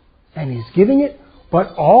 and He's giving it,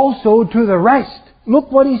 but also to the rest. Look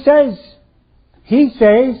what He says. He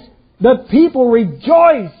says, the people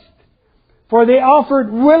rejoiced, for they offered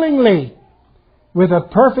willingly, with a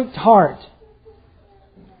perfect heart.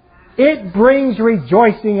 It brings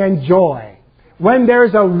rejoicing and joy when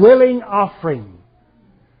there's a willing offering.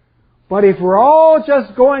 But if we're all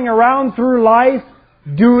just going around through life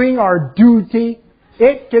doing our duty,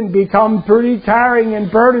 it can become pretty tiring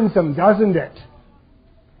and burdensome, doesn't it?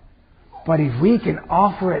 But if we can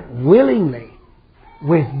offer it willingly,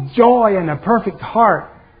 with joy and a perfect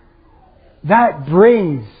heart, that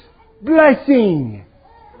brings blessing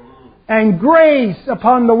and grace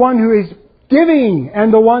upon the one who is giving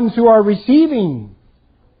and the ones who are receiving.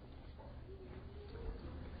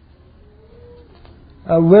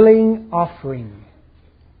 A willing offering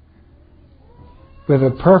with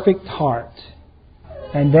a perfect heart.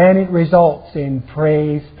 And then it results in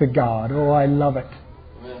praise to God. Oh, I love it.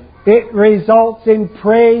 It results in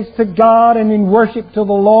praise to God and in worship to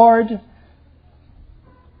the Lord.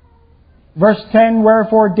 Verse 10,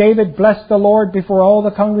 wherefore David blessed the Lord before all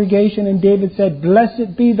the congregation, and David said,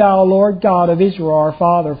 Blessed be Thou, Lord God of Israel, our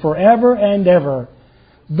Father, forever and ever.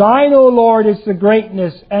 Thine, O Lord, is the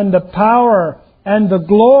greatness and the power and the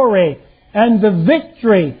glory and the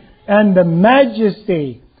victory and the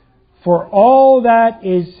majesty. For all that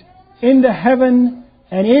is in the heaven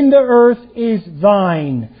and in the earth is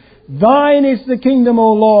Thine. Thine is the kingdom,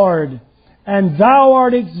 O Lord, and Thou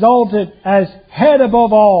art exalted as head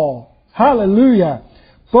above all. Hallelujah!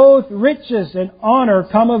 Both riches and honor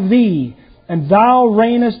come of Thee, and Thou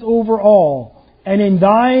reignest over all. And in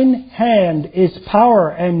Thine hand is power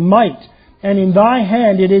and might, and in Thy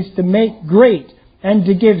hand it is to make great and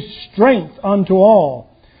to give strength unto all.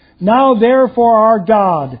 Now therefore, our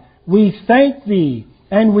God, we thank Thee,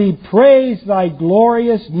 and we praise Thy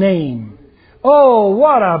glorious name. Oh,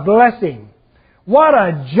 what a blessing! What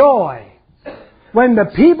a joy! When the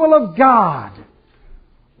people of God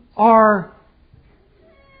are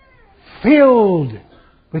filled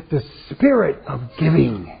with the spirit of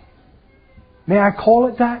giving. May I call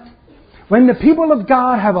it that? When the people of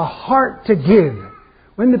God have a heart to give,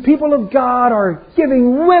 when the people of God are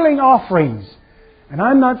giving willing offerings, and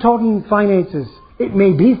I'm not talking finances, it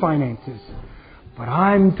may be finances, but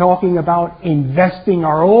I'm talking about investing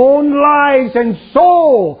our own lives and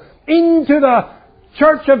soul into the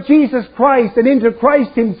Church of Jesus Christ and into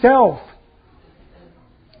Christ Himself.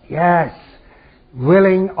 Yes,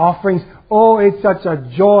 willing offerings. Oh, it's such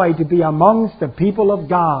a joy to be amongst the people of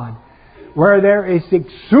God, where there is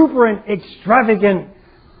exuberant, extravagant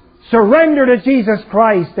surrender to Jesus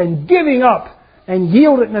Christ and giving up and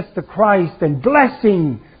yieldedness to Christ and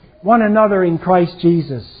blessing one another in Christ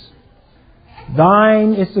Jesus.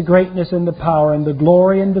 Thine is the greatness and the power and the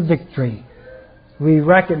glory and the victory. We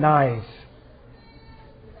recognize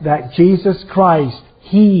that Jesus Christ,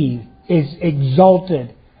 He is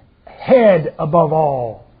exalted, head above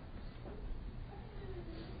all.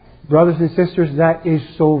 Brothers and sisters, that is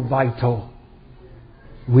so vital.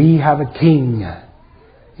 We have a King.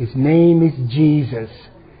 His name is Jesus.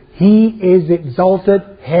 He is exalted,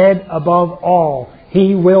 head above all.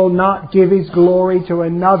 He will not give His glory to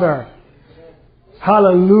another.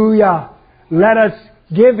 Hallelujah! Let us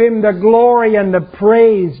give Him the glory and the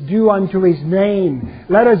praise due unto His name.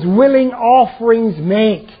 Let us willing offerings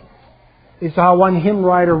make. It's how one hymn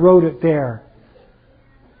writer wrote it there.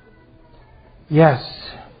 Yes.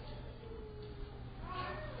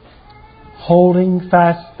 Holding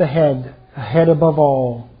fast the head above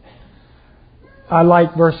all. I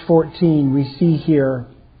like verse 14 we see here.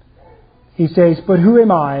 He says, But who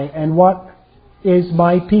am I, and what is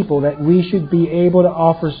my people, that we should be able to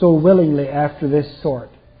offer so willingly after this sort?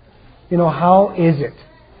 You know, how is it?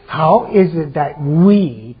 How is it that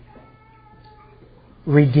we,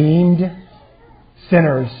 redeemed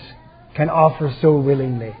sinners, can offer so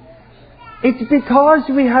willingly? It's because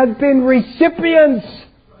we have been recipients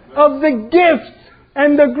of the gifts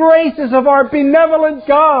and the graces of our benevolent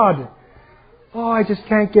God. Oh, I just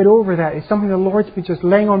can't get over that. It's something the Lord's been just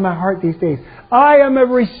laying on my heart these days. I am a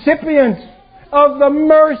recipient of the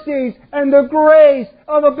mercies and the grace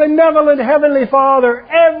of a benevolent Heavenly Father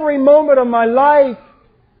every moment of my life.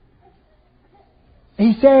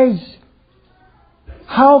 He says,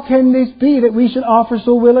 how can this be that we should offer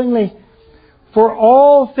so willingly? For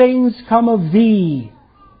all things come of Thee,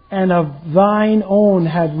 and of Thine own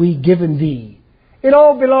have we given Thee. It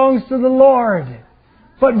all belongs to the Lord,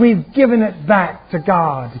 but we've given it back to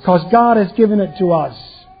God, because God has given it to us.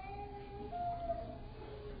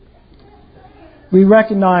 We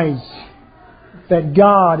recognize that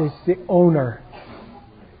God is the owner.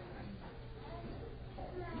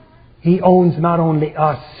 He owns not only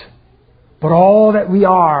us, but all that we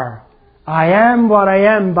are. I am what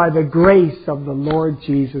I am by the grace of the Lord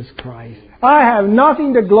Jesus Christ. I have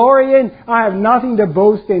nothing to glory in. I have nothing to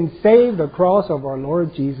boast in save the cross of our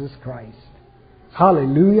Lord Jesus Christ.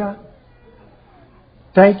 Hallelujah.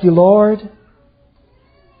 Thank you, Lord.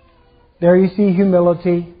 There you see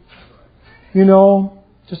humility. You know,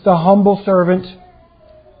 just a humble servant.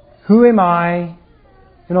 Who am I?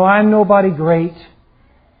 You know, I'm nobody great.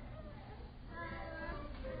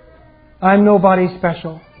 I'm nobody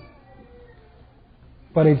special.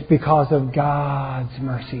 But it's because of God's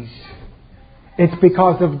mercies. It's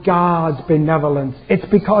because of God's benevolence. It's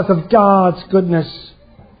because of God's goodness.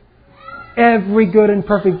 Every good and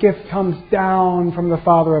perfect gift comes down from the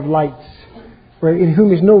Father of lights, in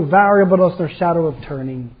whom is no variableness nor shadow of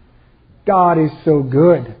turning. God is so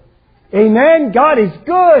good. Amen. God is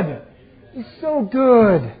good. He's so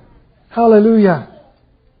good. Hallelujah.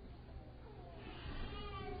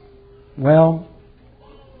 Well,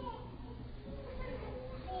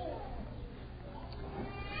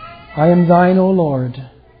 I am Thine, O Lord.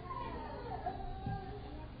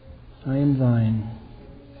 I am Thine.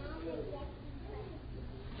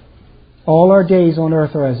 All our days on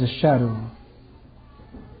earth are as a shadow.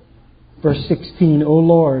 Verse 16, O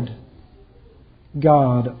Lord,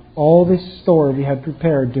 God, all this store we have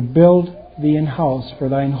prepared to build Thee an house for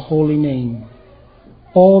Thine holy name.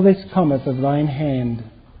 All this cometh of Thine hand,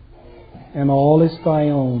 and all is Thy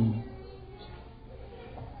own.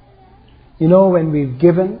 You know, when we've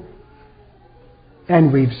given,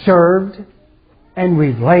 and we've served, and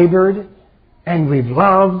we've labored, and we've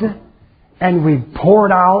loved, and we've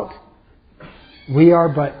poured out, we are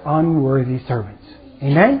but unworthy servants.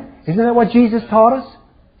 Amen? Isn't that what Jesus taught us?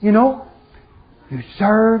 You know, you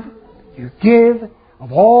serve, you give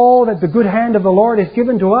of all that the good hand of the Lord has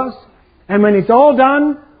given to us. And when it's all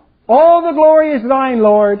done, all the glory is Thine,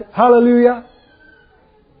 Lord. Hallelujah.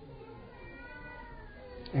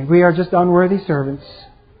 And we are just unworthy servants.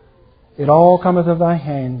 It all cometh of Thy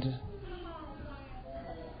hand.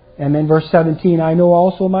 And then verse 17, I know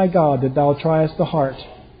also, my God, that Thou triest the heart,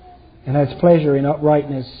 and hast pleasure in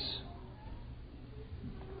uprightness.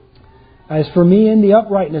 As for me, in the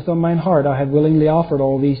uprightness of mine heart, I have willingly offered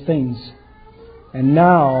all these things. And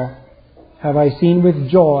now have I seen with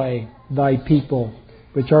joy Thy people,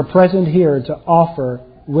 which are present here to offer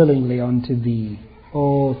willingly unto Thee.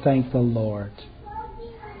 Oh, thank the Lord.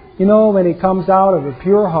 You know, when it comes out of a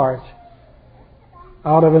pure heart,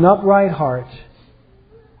 out of an upright heart,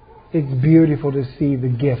 it's beautiful to see the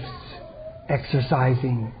gifts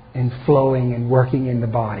exercising and flowing and working in the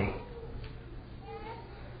body.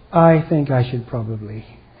 I think I should probably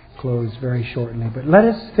close very shortly, but let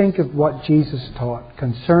us think of what Jesus taught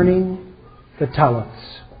concerning the talents,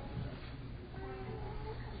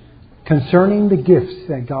 concerning the gifts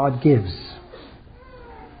that God gives.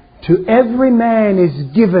 To every man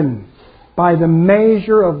is given by the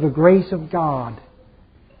measure of the grace of God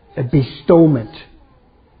a bestowment.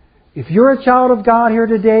 If you're a child of God here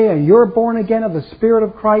today and you're born again of the Spirit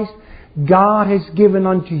of Christ, God has given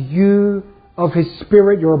unto you of His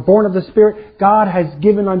Spirit. You're born of the Spirit. God has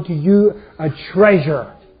given unto you a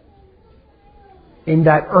treasure in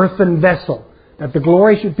that earthen vessel, that the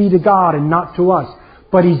glory should be to God and not to us.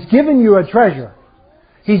 But He's given you a treasure.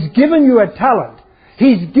 He's given you a talent.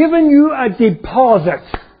 He's given you a deposit.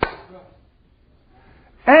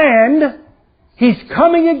 And He's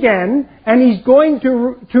coming again, and He's going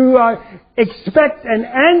to expect an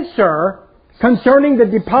answer concerning the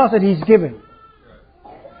deposit He's given.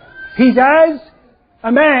 He's as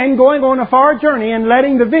a man going on a far journey and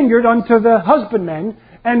letting the vineyard unto the husbandman,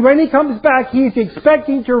 and when he comes back, he's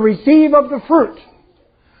expecting to receive of the fruit.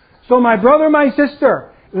 So my brother, my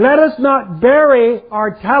sister, let us not bury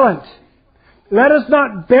our talent. Let us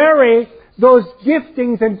not bury those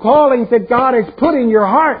giftings and callings that God has put in your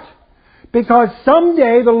heart. Because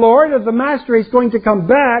someday the Lord of the Master is going to come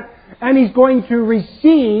back and He's going to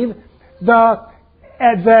receive the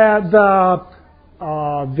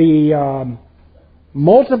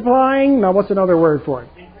multiplying, now what's another word for it?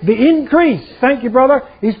 The increase. Thank you, brother.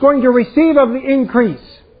 He's going to receive of the increase.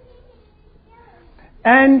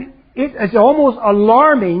 And it is almost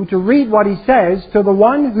alarming to read what he says to the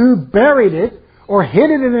one who buried it or hid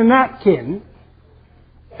it in a napkin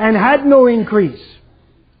and had no increase.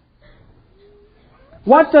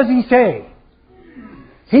 What does he say?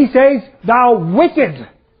 He says, "Thou wicked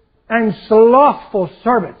and slothful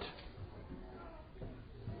servant."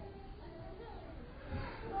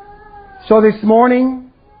 So this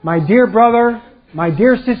morning, my dear brother, my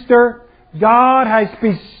dear sister, God has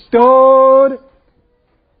bestowed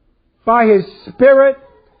by His Spirit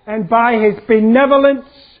and by His benevolence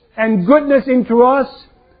and goodness into us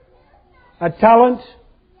a talent,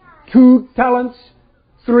 2 talents,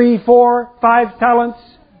 3, 4, 5 talents.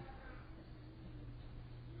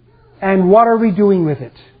 And what are we doing with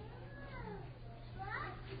it?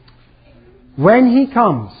 When He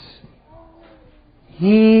comes,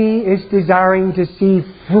 He is desiring to see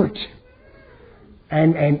fruit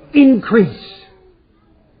and an increase.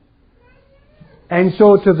 And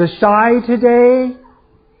so to the shy today,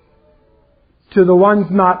 to the ones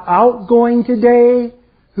not outgoing today,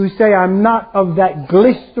 who say, "I'm not of that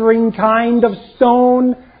glistering kind of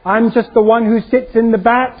stone, I'm just the one who sits in the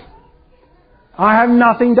back, I have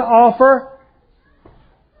nothing to offer."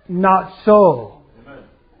 Not so.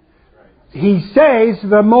 He says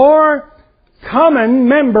the more common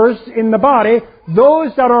members in the body,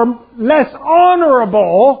 those that are less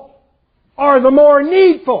honorable, are the more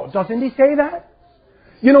needful. Doesn't He say that?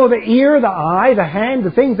 You know, the ear, the eye, the hand,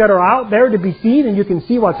 the things that are out there to be seen and you can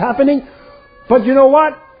see what's happening. But you know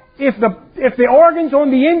what? If the organs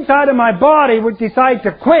on the inside of my body would decide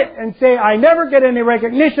to quit and say, "I never get any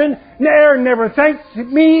recognition, air never thanks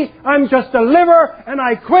me, I'm just a liver and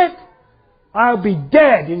I quit," I'll be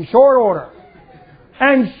dead in short order.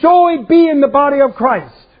 And so it be in the body of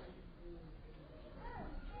Christ.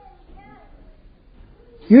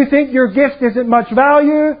 You think your gift isn't much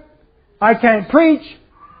value? I can't preach.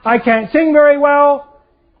 I can't sing very well.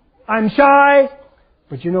 I'm shy.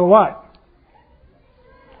 But you know what?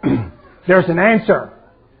 There's an answer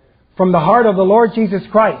from the heart of the Lord Jesus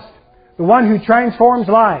Christ, the one who transforms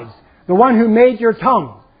lives, the one who made your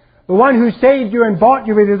tongue, the one who saved you and bought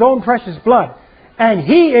you with His own precious blood. And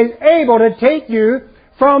He is able to take you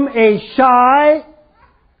from a shy,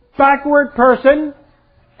 backward person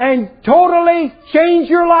and totally change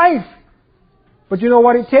your life. But you know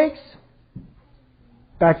what it takes?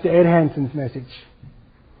 Back to Ed Hanson's message.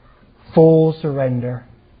 Full surrender.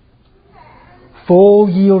 Full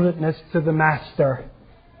yieldedness to the Master.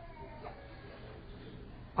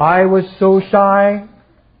 I was so shy.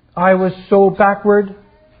 I was so backward.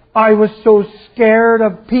 I was so scared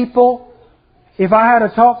of people. If I had to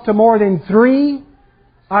talk to more than 3,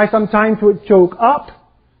 I sometimes would choke up.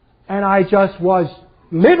 And I just was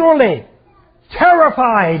literally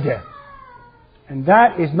terrified. And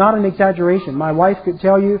that is not an exaggeration. My wife could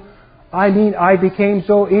tell you, I became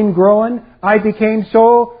so ingrown. I became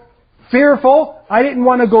so fearful. I didn't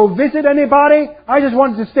want to go visit anybody. I just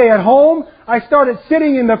wanted to stay at home. I started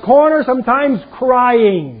sitting in the corner, sometimes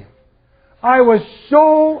crying. I was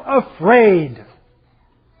so afraid.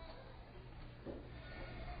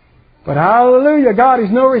 But hallelujah, God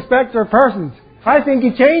is no respecter of persons. I think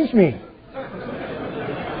He changed me.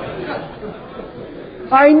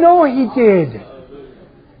 I know He did.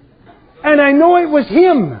 And I know it was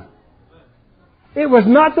Him. It was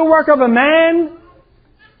not the work of a man.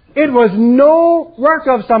 It was no work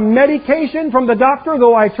of some medication from the doctor,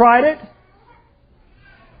 though I tried it.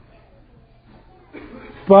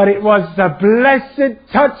 But it was the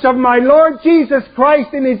blessed touch of my Lord Jesus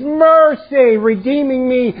Christ in His mercy, redeeming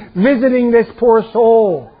me, visiting this poor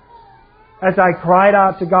soul, as I cried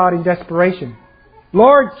out to God in desperation.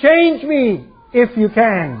 "Lord, change me if you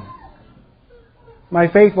can." My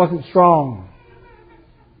faith wasn't strong.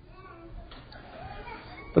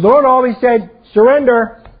 But the Lord always said,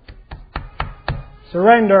 "Surrender.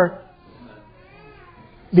 Surrender."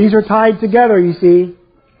 These are tied together, you see.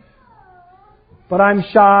 But I'm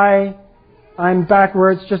shy. I'm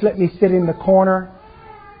backwards. Just let me sit in the corner.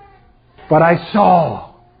 But I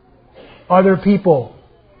saw other people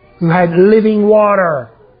who had living water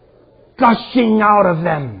gushing out of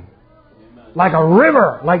them like a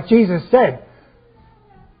river, like Jesus said.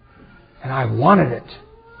 And I wanted it.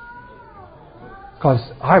 Because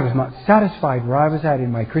I was not satisfied where I was at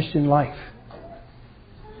in my Christian life.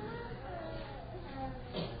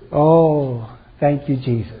 Oh, thank you,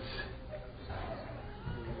 Jesus.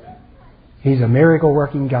 He's a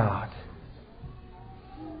miracle-working God.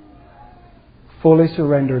 Fully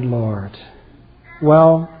surrendered Lord.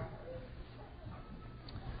 Well,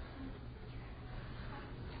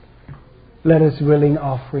 let us willing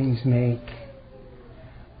offerings make.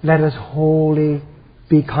 Let us wholly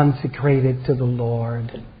be consecrated to the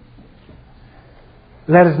Lord.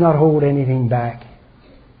 Let us not hold anything back.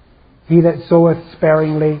 He that soweth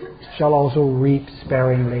sparingly shall also reap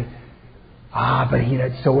sparingly. But he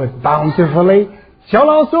that soweth bountifully shall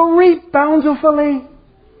also reap bountifully.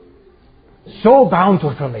 So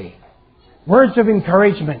bountifully. Words of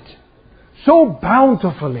encouragement. So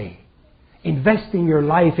bountifully. Investing your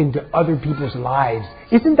life into other people's lives.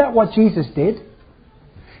 Isn't that what Jesus did?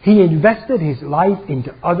 He invested His life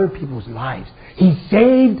into other people's lives. He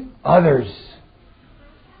saved others.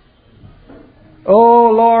 Oh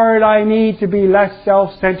Lord, I need to be less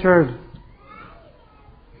self-centered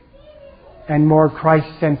and more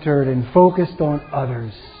Christ-centered and focused on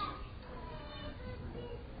others.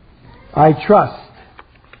 I trust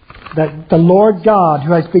that the Lord God,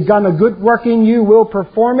 who has begun a good work in you, will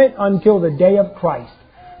perform it until the day of Christ.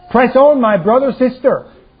 Press on, my brother,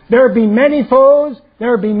 sister. There will be many foes,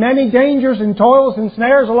 there will be many dangers and toils and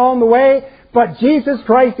snares along the way, but Jesus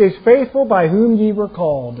Christ is faithful, by whom ye were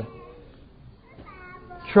called.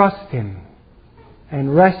 Trust Him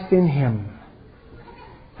and rest in Him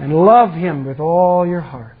and love Him with all your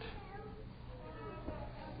heart.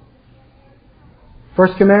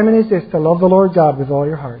 First commandment is this, to love the Lord God with all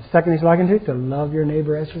your heart. Second is like unto it, to love your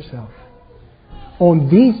neighbor as yourself. On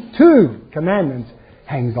these two commandments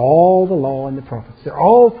hangs all the law and the prophets. They're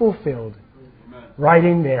all fulfilled right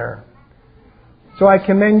in there. So I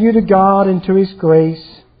commend you to God and to His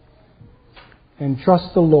grace, and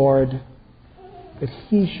trust the Lord that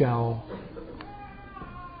He shall,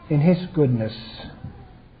 in His goodness,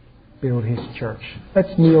 build His church.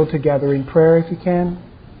 Let's kneel together in prayer if you can.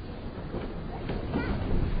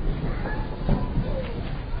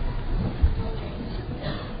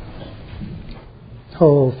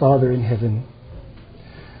 Oh, Father in heaven,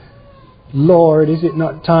 Lord, is it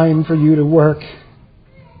not time for you to work?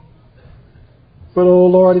 But, oh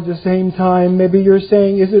Lord, at the same time, maybe you're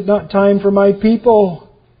saying, is it not time for my people,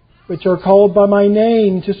 which are called by my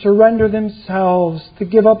name, to surrender themselves, to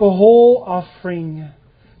give up a whole offering,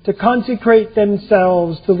 to consecrate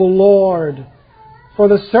themselves to the Lord, for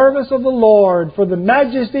the service of the Lord, for the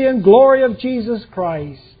majesty and glory of Jesus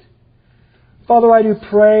Christ? Father, I do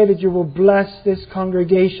pray that you will bless this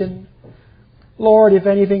congregation. Lord, if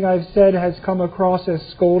anything I've said has come across as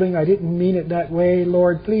scolding, I didn't mean it that way.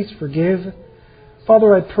 Lord, please forgive.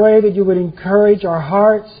 Father, I pray that you would encourage our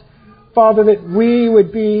hearts. Father, that we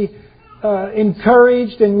would be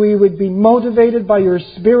encouraged and we would be motivated by your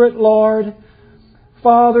Spirit, Lord.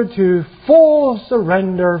 Father, to full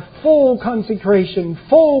surrender, full consecration,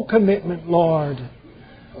 full commitment, Lord,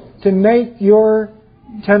 to make your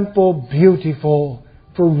temple beautiful,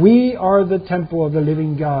 for we are the temple of the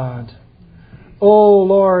living God. Oh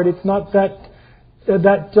Lord, it's not that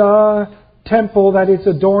temple that is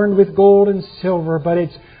adorned with gold and silver, but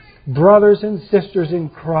it's brothers and sisters in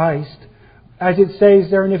Christ, as it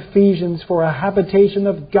says there in Ephesians, for a habitation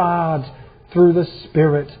of God through the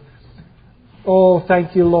Spirit. Oh,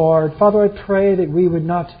 thank you, Lord. Father, I pray that we would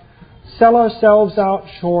not sell ourselves out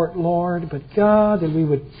short, Lord, but God, that we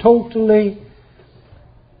would totally,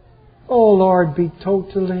 oh Lord, be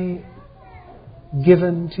totally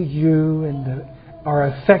given to you, and our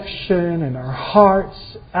affection and our hearts,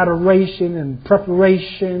 adoration and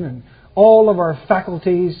preparation and all of our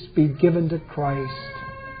faculties be given to Christ.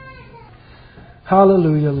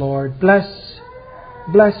 Hallelujah, Lord. Bless,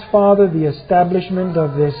 Father, the establishment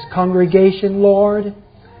of this congregation, Lord.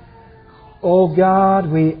 Oh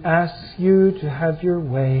God, we ask you to have your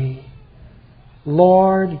way.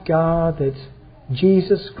 Lord God, that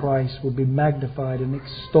Jesus Christ will be magnified and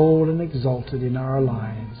extolled and exalted in our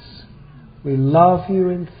lives. We love you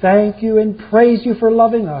and thank you and praise you for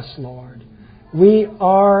loving us, Lord. We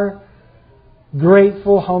are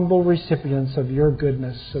grateful, humble recipients of your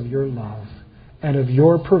goodness, of your love, and of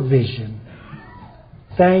your provision.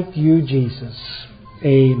 Thank you, Jesus.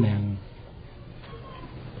 Amen.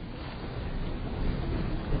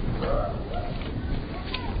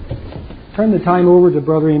 Turn the time over to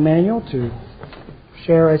Brother Emmanuel to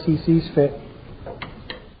share as he sees fit.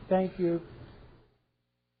 Thank you.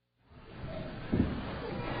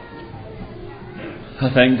 I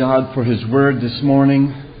thank God for His Word this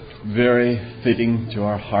morning, very fitting to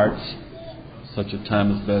our hearts, such a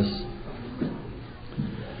time as this.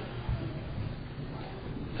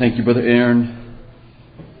 Thank you, Brother Aaron.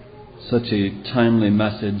 Such a timely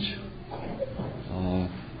message.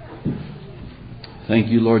 Thank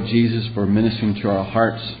you, Lord Jesus, for ministering to our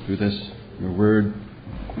hearts through this, your Word.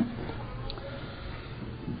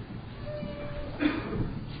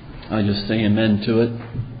 I just say amen to it.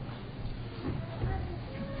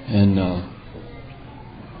 And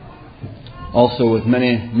also with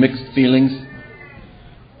many mixed feelings,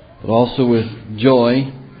 but also with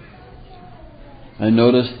joy. I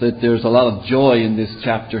noticed that there's a lot of joy in this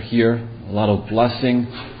chapter here, a lot of blessing,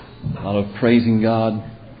 a lot of praising God.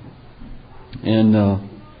 And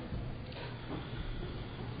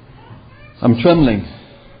I'm trembling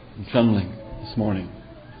this morning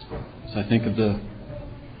as I think of the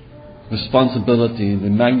responsibility, the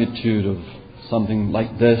magnitude of something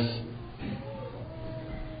like this.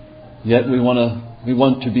 Yet we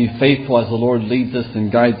want to be faithful as the Lord leads us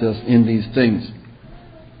and guides us in these things.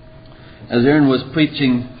 As Aaron was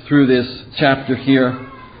preaching through this chapter here,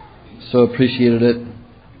 so appreciated it.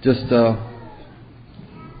 Just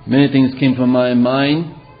many things came to my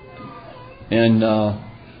mind, and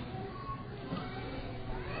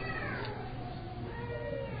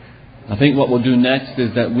I think what we'll do next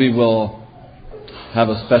is that we will have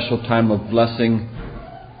a special time of blessing,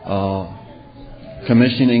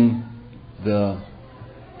 commissioning the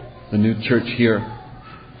new church here,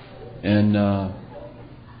 and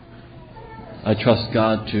I trust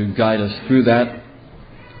God to guide us through that.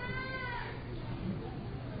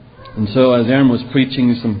 And so as Aaron was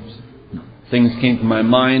preaching, some things came to my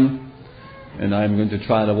mind, and I'm going to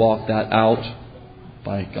try to walk that out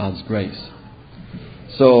by God's grace.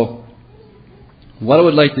 So what I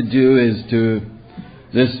would like to do is to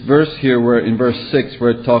this verse here, where in verse 6,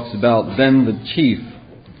 where it talks about then the chief.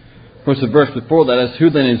 Of course, the verse before that is, who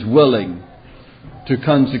then is willing to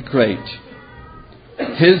consecrate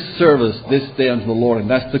his service this day unto the Lord? And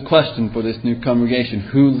that's the question for this new congregation.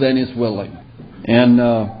 Who then is willing? And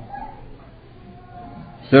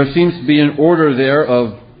there seems to be an order there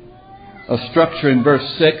of a structure in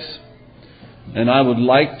verse 6. And I would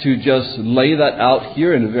like to just lay that out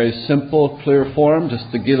here in a very simple, clear form,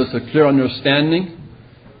 just to give us a clear understanding.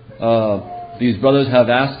 These brothers have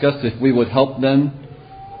asked us if we would help them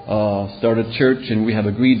start a church, and we have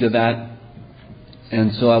agreed to that.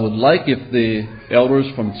 And so I would like if the elders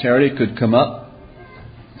from Charity could come up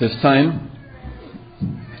this time.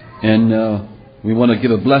 And we want to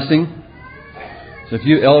give a blessing. So if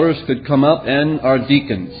you elders could come up, and our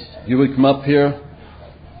deacons, you would come up here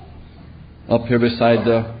beside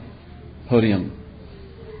the podium.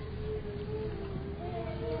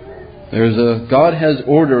 God has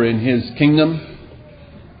order in His kingdom.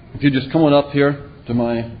 If you just come on up here to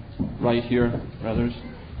my right here, brothers.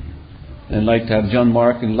 And I'd like to have John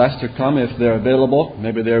Mark and Lester come if they're available.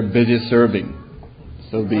 Maybe they're busy serving.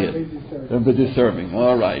 So be it. They're busy serving.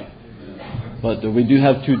 All right. But we do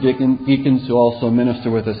have two deacons who also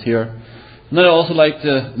minister with us here. And then I'd also like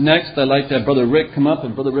to, next, I'd like to have Brother Rick come up.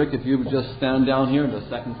 And Brother Rick, if you would just stand down here in the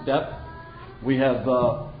second step.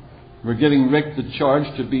 We're giving Rick the charge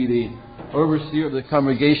to be the overseer of the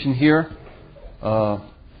congregation here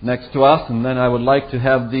next to us. And then I would like to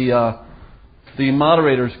have the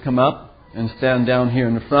moderators come up and stand down here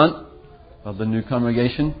in the front of the new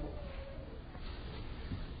congregation.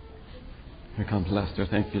 Here comes Lester.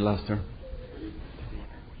 Thank you, Lester.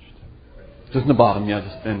 Just in the bottom, yeah,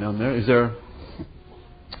 just stand down there. Is there...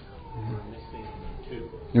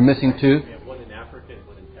 You're missing two? We have one in Africa and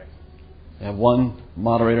one in Texas. You have one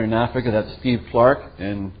moderator in Africa, that's Steve Clark.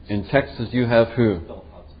 And in Texas you have who?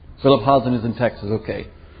 Philip Hudson is in Texas, okay.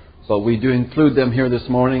 But we do include them here this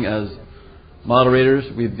morning as moderators.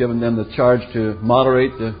 We've given them the charge to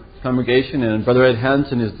moderate the congregation. And Brother Ed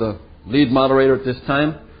Hansen is the lead moderator at this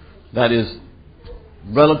time. That is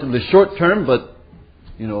relatively short term, but,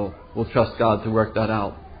 we'll trust God to work that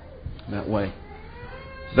out in that way.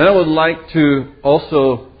 Then I would like to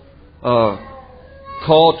also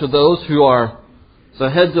call to those who are the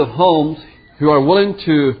heads of homes who are willing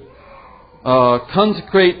to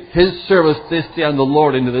consecrate His service this day unto the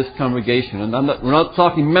Lord into this congregation. And we're not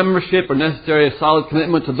talking membership or necessarily a solid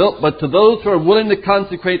commitment to those, but to those who are willing to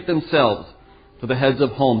consecrate themselves to the heads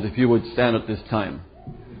of homes, if you would stand at this time.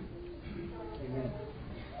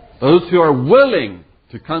 Those who are willing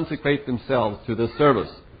to consecrate themselves to this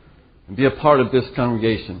service and be a part of this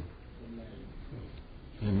congregation.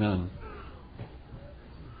 Amen.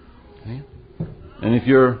 Okay. And if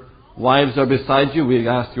your wives are beside you, we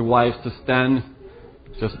ask your wives to stand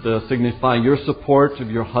just to signify your support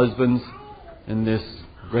of your husbands in this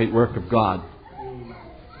great work of God.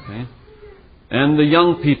 Okay. And the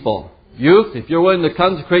young people, youth, if you're willing to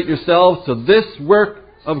consecrate yourselves to this work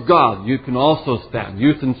of God, you can also stand,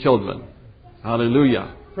 youth and children.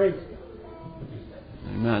 Hallelujah. Praise God.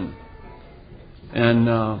 Amen. And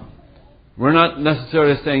we're not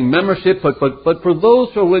necessarily saying membership, but for those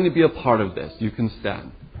who are willing to be a part of this, you can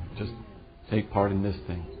stand. Just take part in this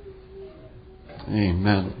thing.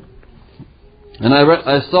 Amen. And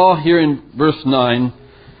I saw here in verse 9,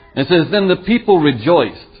 it says, Then the people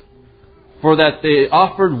rejoiced, for that they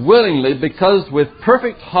offered willingly, because with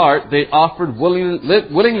perfect heart they offered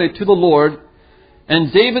willingly to the Lord.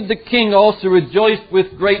 And David the king also rejoiced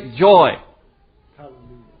with great joy.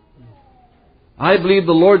 I believe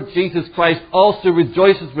the Lord Jesus Christ also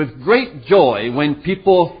rejoices with great joy when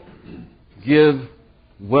people give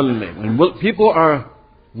willingly. When people are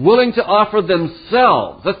willing to offer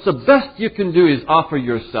themselves. That's the best you can do, is offer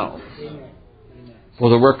yourself for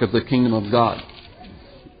the work of the kingdom of God.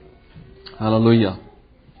 Hallelujah.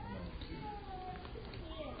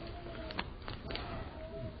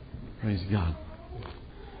 Praise God.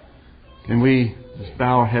 Can we just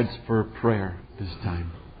bow our heads for prayer this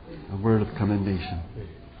time? A word of commendation.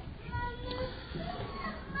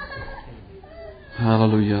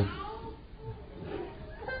 Hallelujah.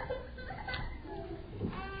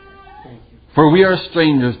 For we are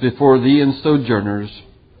strangers before Thee and sojourners,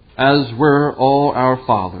 as were all our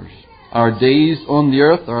fathers. Our days on the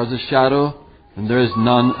earth are as a shadow, and there is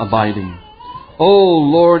none abiding. O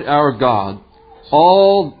Lord our God,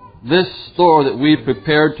 all this store that we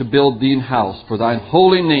prepared to build Thee an house for Thine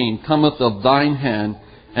holy name cometh of Thine hand,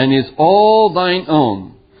 and is all Thine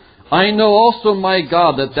own. I know also, my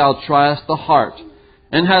God, that Thou triest the heart,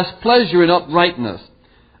 and hast pleasure in uprightness.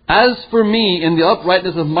 As for me, in the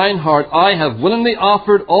uprightness of mine heart, I have willingly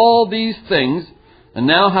offered all these things, and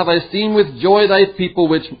now have I seen with joy Thy people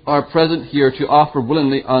which are present here, to offer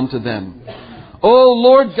willingly unto them. O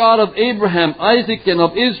Lord God of Abraham, Isaac, and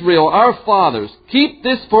of Israel, our fathers, keep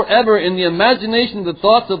this forever in the imagination of the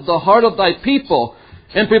thoughts of the heart of Thy people,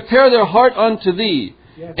 and prepare their heart unto Thee.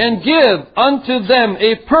 And give unto them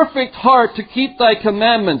a perfect heart to keep Thy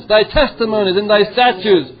commandments, Thy testimonies, and Thy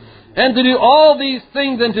statutes, and to do all these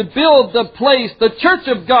things, and to build the place, the church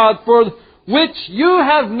of God, for which You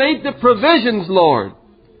have made the provisions, Lord.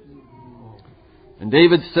 And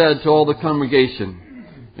David said to all the congregation,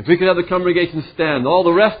 if we could have the congregation stand, all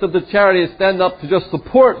the rest of the charity stand up to just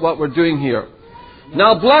support what we're doing here.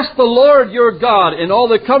 Now bless the Lord your God, and all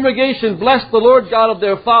the congregation bless the Lord God of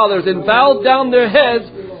their fathers, and bowed down their heads,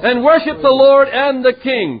 and worship the Lord and the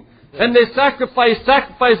King. And they sacrificed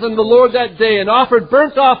unto the Lord that day, and offered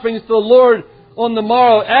burnt offerings to the Lord on the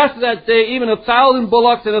morrow. After that day, even 1,000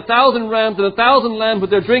 bullocks, and 1,000 rams, and 1,000 lambs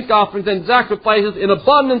with their drink offerings and sacrifices in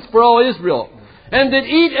abundance for all Israel. And did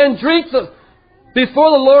eat and drink before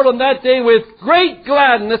the Lord on that day with great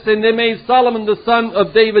gladness, and they made Solomon the son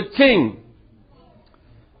of David king.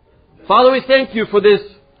 Father, we thank You for this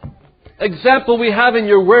example we have in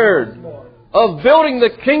Your Word of building the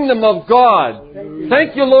kingdom of God.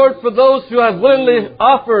 Thank You, Lord, for those who have willingly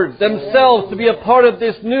offered themselves to be a part of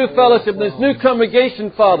this new fellowship, this new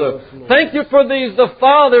congregation, Father. Thank You for the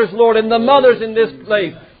fathers, Lord, and the mothers in this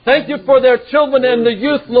place. Thank You for their children and the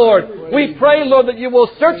youth, Lord. We pray, Lord, that You will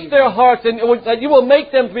search their hearts, and that You will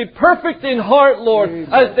make them to be perfect in heart, Lord,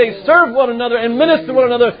 as they serve one another and minister to one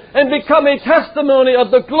another, and become a testimony of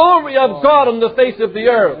the glory of God on the face of the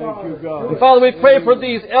earth. And Father, we pray for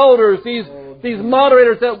these elders, these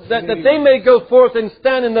moderators, that they may go forth and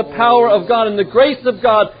stand in the power of God and the grace of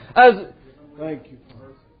God as,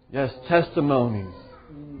 testimonies,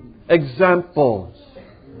 examples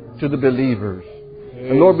to the believers.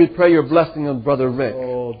 And Lord, we pray Your blessing on Brother Rick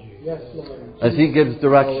as he gives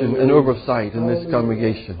direction and oversight in this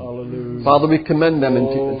congregation. Father, we commend them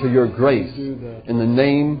into Your grace in the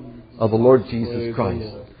name of the Lord Jesus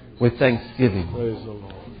Christ with thanksgiving.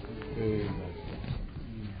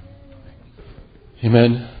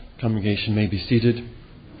 Amen. Congregation may be seated.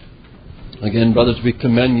 Again, brothers, we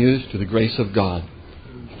commend you to the grace of God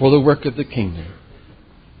for the work of the kingdom.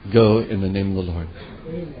 Go in the name of the Lord.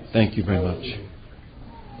 Thank you very much.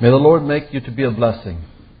 May the Lord make you to be a blessing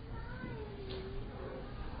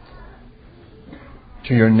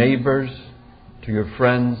to your neighbors, to your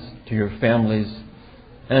friends, to your families,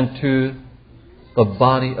 and to the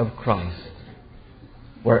body of Christ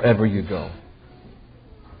wherever you go.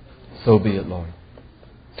 So be it, Lord.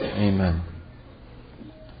 Amen.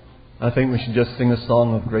 I think we should just sing a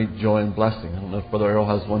song of great joy and blessing. I don't know if Brother Earl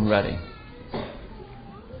has one ready.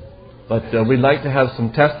 But we'd like to have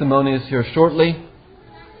some testimonies here shortly.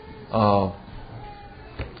 Do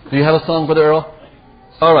you have a song, Brother Earl?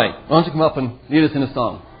 All right. Why don't you come up and lead us in a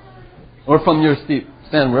song? Or from your seat.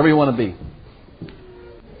 Stand wherever you want to be.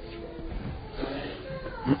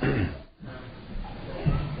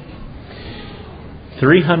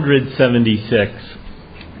 (376)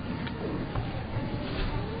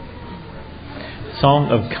 Song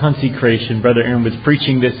of Consecration. Brother Aaron was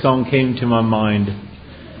preaching this song, came to my mind.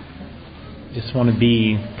 Just want to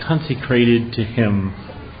be consecrated to Him.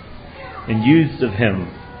 and used of Him.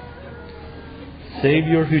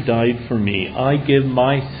 Savior who died for me, I give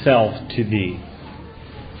myself to Thee.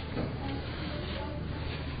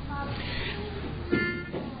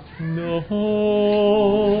 No,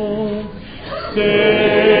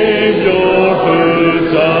 Savior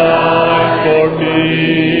who died for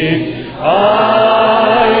me, I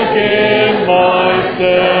give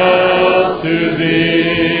myself to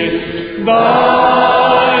Thee.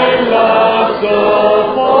 Thy love so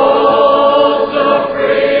full, so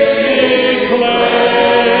free,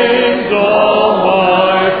 claims all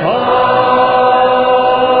my powers.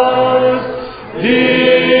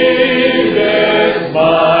 Leadeth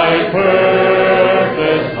my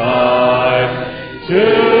purpose high, to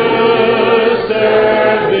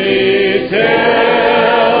serve Thee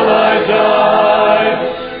till I die.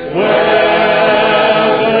 Whether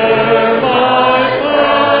my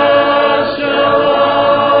path shall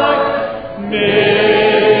lie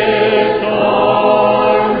mid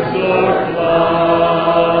thorns or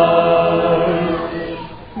flowers,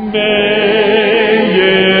 may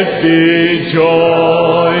it be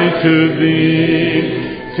joy to Thee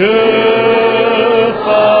to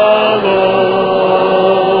follow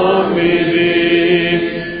me Thee,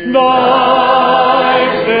 Thy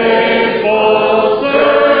faithful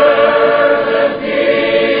servant,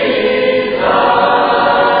 beside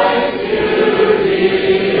to the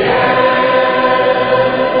end.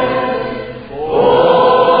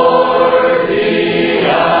 For Thee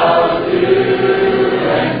I'll do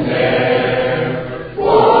and dare,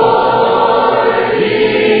 for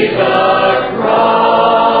Thee the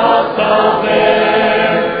cross I'll bear,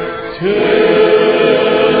 to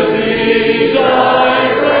Thee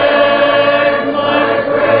direct my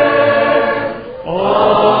prayer, on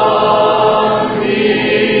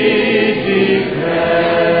Thee depend.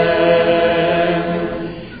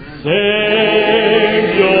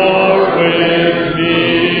 Savior, with me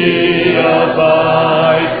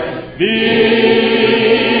abide, Be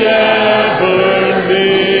ever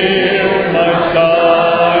near my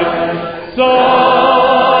side.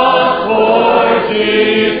 Soft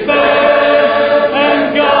voices bend and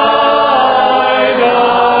guide,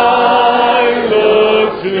 I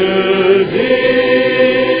look to Thee.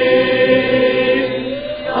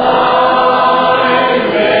 I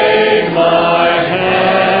lay my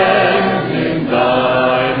hands in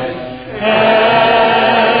Thine,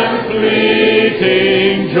 and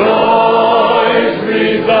fleeting joys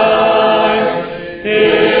resign,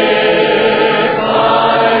 if I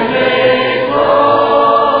may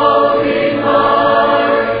call Thee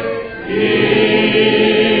mine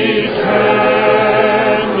eternally.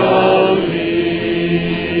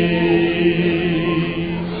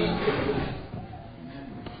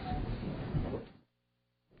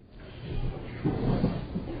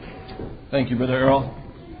 Thank you, Brother Earl.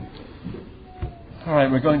 All right,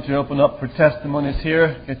 we're going to open up for testimonies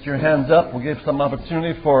here. Get your hands up. We'll give some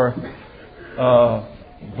opportunity for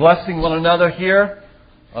blessing one another here.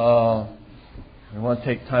 We want to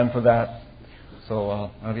take time for that. So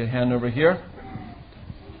I'll have your hand over here.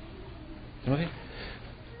 Timothy?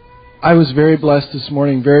 I was very blessed this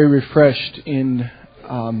morning, very refreshed in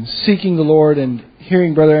seeking the Lord and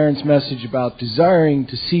hearing Brother Aaron's message about desiring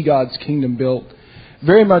to see God's kingdom built.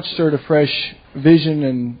 Very much stirred a fresh vision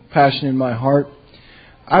and passion in my heart.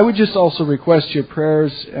 I would just also request your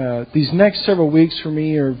prayers. These next several weeks for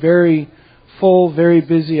me are very full, very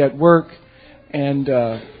busy at work, and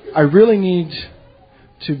I really need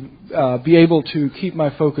to be able to keep my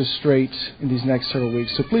focus straight in these next several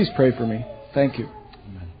weeks. So please pray for me. Thank you.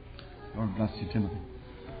 Amen. Lord bless you, Timothy.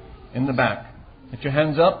 In the back. Get your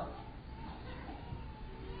hands up.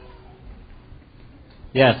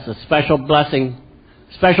 Yes, a special blessing,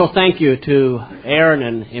 special thank you to Aaron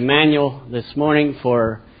and Emmanuel this morning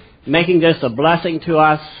for making this a blessing to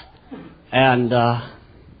us, and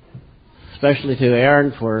especially to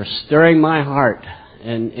Aaron for stirring my heart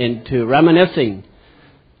and into reminiscing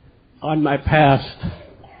on my past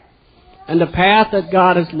and the path that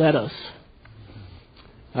God has led us.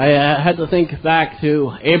 I had to think back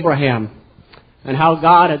to Abraham and how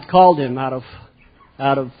God had called him out of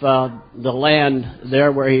the land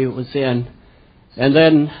there where he was in. And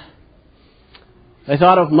then I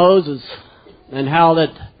thought of Moses and how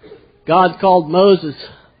that God called Moses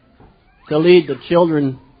to lead the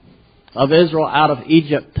children of Israel out of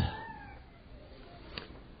Egypt.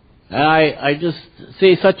 And I just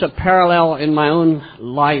see such a parallel in my own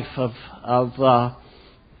life of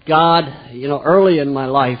God, early in my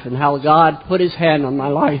life, and how God put His hand on my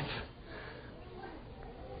life.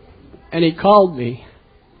 And He called me.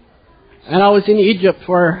 And I was in Egypt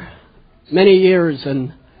for many years,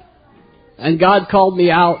 and God called me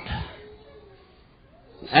out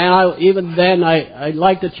And even then,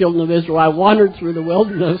 like the children of Israel, I wandered through the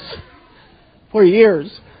wilderness for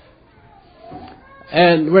years.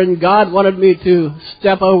 And when God wanted me to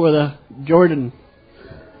step over the Jordan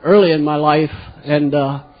early in my life, and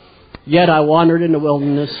yet I wandered in the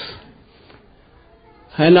wilderness.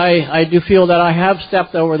 And I do feel that I have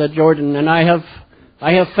stepped over the Jordan, and I have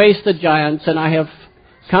faced the giants, and I have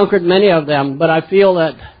conquered many of them. But I feel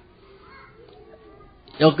that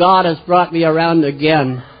God has brought me around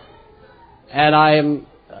again, and I am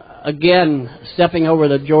again stepping over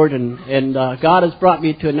the Jordan, and God has brought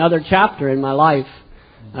me to another chapter in my life.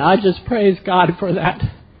 And I just praise God for that.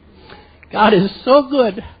 God is so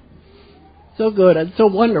good and so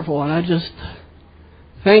wonderful, and I just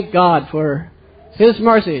thank God for His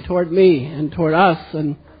mercy toward me and toward us,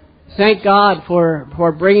 and thank God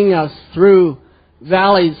for bringing us through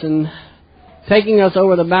valleys and taking us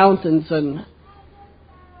over the mountains. And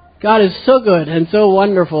God is so good and so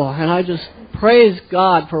wonderful, and I just praise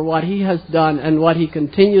God for what He has done and what He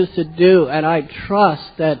continues to do. And I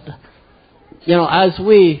trust that, as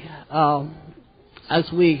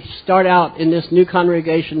we start out in this new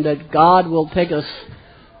congregation, that God will take us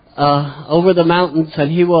over the mountains,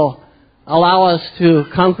 and He will allow us to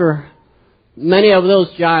conquer many of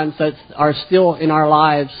those giants that are still in our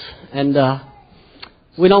lives. And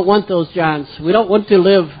we don't want those giants. We don't want to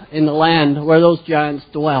live in the land where those giants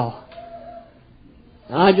dwell.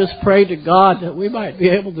 And I just pray to God that we might be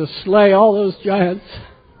able to slay all those giants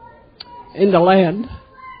in the land,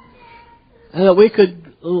 and that we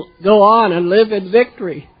could go on and live in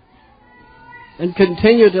victory, and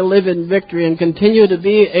continue to live in victory, and continue to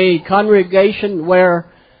be a congregation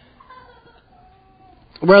where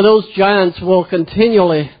those giants will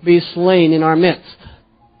continually be slain in our midst.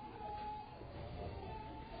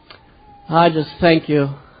 I just thank you.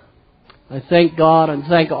 I thank God and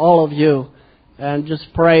thank all of you, and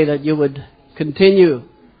just pray that you would continue.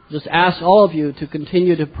 Just ask all of you to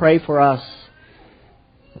continue to pray for us.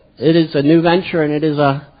 It is a new venture, and it is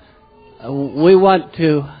we want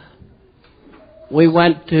to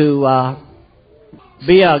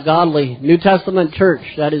be a godly New Testament church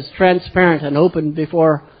that is transparent and open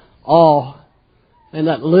before all, and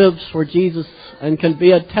that lives for Jesus and can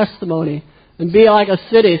be a testimony and be like a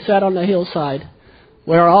city set on the hillside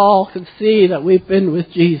where all can see that we've been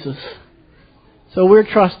with Jesus. So we're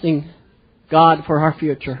trusting God for our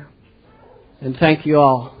future. And thank you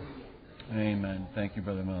all. Amen. Thank you,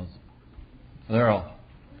 Brother Mills. Brother Earl.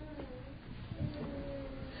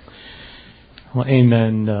 Well,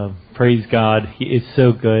 amen. Praise God. He is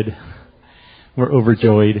so good. We're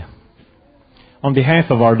overjoyed. On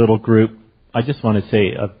behalf of our little group, I just want to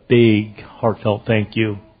say a big, heartfelt thank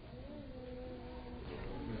you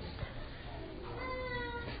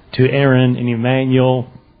to Aaron and Emmanuel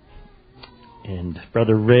and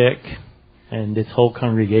Brother Rick and this whole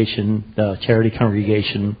congregation, the charity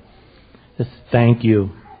congregation. Just thank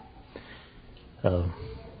you.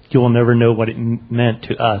 You will never know what it meant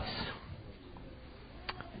to us.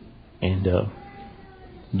 And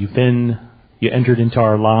you entered into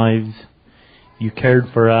our lives. You cared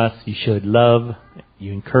for us. You showed love.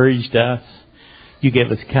 You encouraged us. You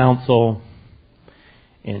gave us counsel.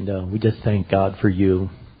 And we just thank God for you.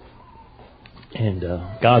 And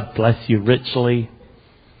God bless you richly.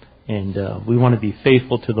 And we want to be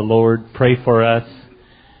faithful to the Lord. Pray for us.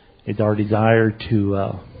 It's our desire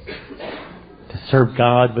to serve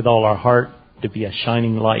God with all our heart, to be a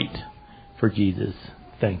shining light for Jesus.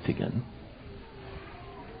 Thanks again.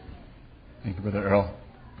 Thank you, Brother Earl.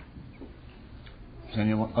 Does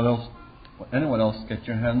anyone else get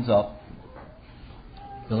your hands up?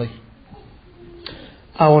 Billy?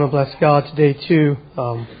 I want to bless God today too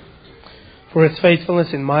for His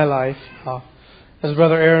faithfulness in my life. As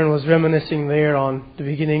Brother Aaron was reminiscing there on the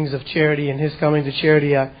beginnings of charity and his coming to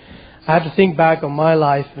charity, I had to think back on my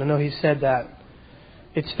life, and I know he said that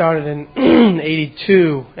it started in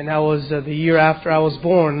 82, and that was the year after I was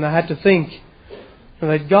born. And I had to think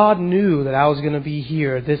that God knew that I was going to be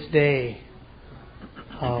here this day,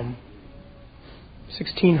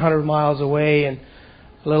 1,600 miles away, and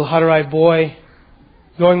a little Hutterite boy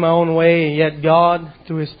going my own way, and yet God,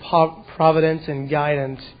 through His providence and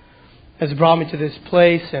guidance, has brought me to this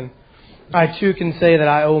place. And I too can say that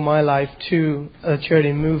I owe my life to a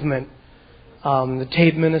charity movement, the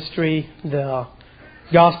tape ministry, the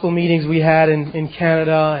gospel meetings we had in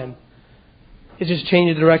Canada, and it just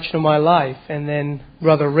changed the direction of my life. And then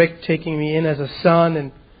Brother Rick taking me in as a son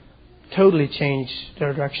and totally changed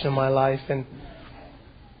the direction of my life. And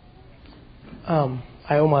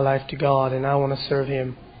I owe my life to God, and I want to serve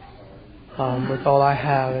Him with all I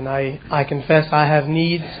have. And I confess I have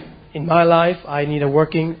needs in my life. I need a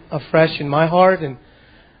working afresh in my heart. And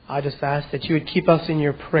I just ask that you would keep us in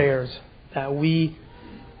your prayers, that we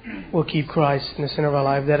will keep Christ in the center of our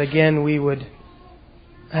life, that again we would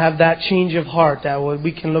have that change of heart, that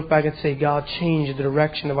we can look back and say, God changed the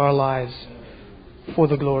direction of our lives for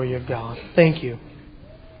the glory of God. Thank you.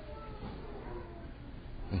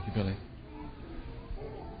 Thank you, Billy.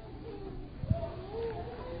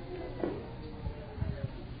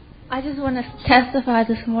 I just want to testify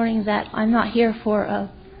this morning that I'm not here for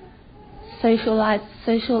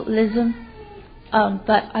socialism,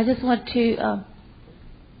 but I just want to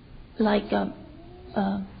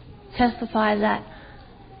testify that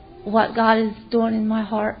what God is doing in my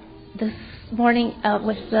heart this morning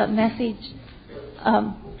with the message.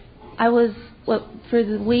 I was for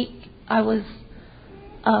the week. I was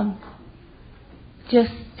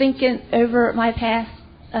just thinking over my past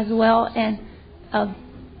as well, and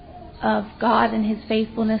of God and His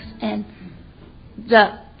faithfulness, and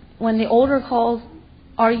when the altar calls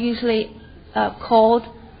are usually called,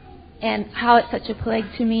 and how it's such a plague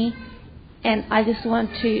to me. And I just want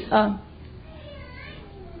to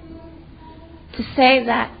say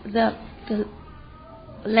that the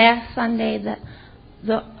last Sunday that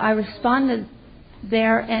I responded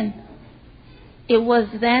there, and it was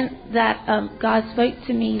then that God spoke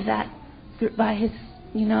to me that by His,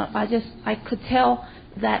 I could tell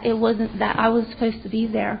that it wasn't that I was supposed to be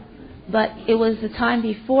there, but it was the time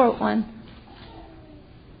before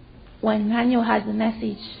when Manuel had the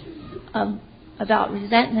message about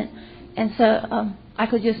resentment, and so I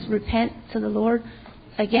could just repent to the Lord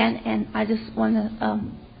again, and I just want to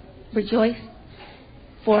rejoice,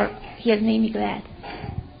 for He has made me glad.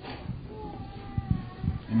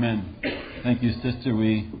 Amen. Thank you, sister.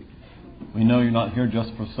 We know you're not here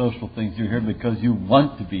just for social things. You're here because you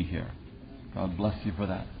want to be here. God bless you for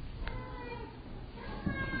that.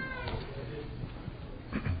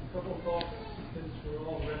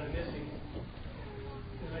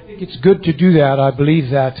 I think it's good to do that. I believe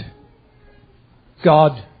that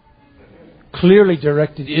God clearly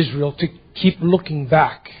directed Israel to keep looking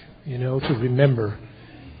back, to remember.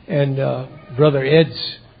 And Brother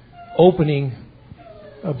Ed's opening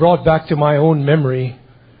brought back to my own memory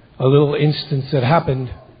a little instance that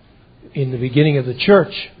happened in the beginning of the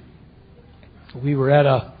church. We were at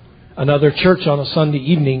another church on a Sunday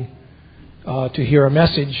evening to hear a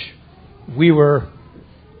message. We were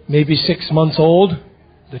maybe 6 months old.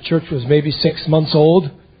 The church was maybe 6 months old,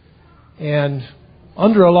 and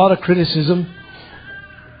under a lot of criticism.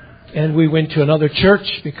 And we went to another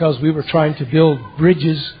church because we were trying to build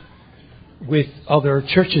bridges with other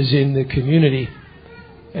churches in the community.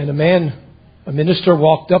 And a minister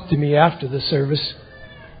walked up to me after the service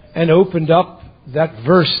and opened up that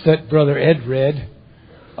verse that Brother Ed read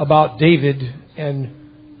about David and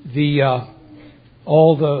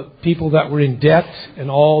all the people that were in debt and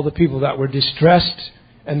all the people that were distressed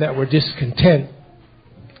and that were discontent.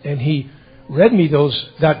 And he read me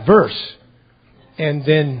that verse, and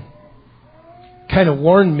then kind of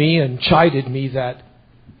warned me and chided me that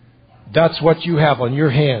that's what you have on your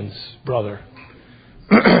hands, brother.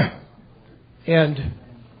 and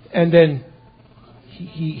then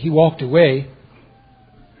he walked away.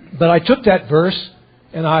 But I took that verse,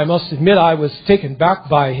 and I must admit I was taken back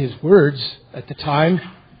by his words at the time,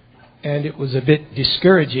 and it was a bit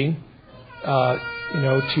discouraging,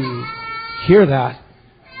 to hear that.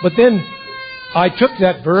 But then I took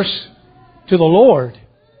that verse to the Lord,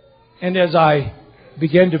 and as I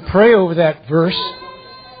began to pray over that verse,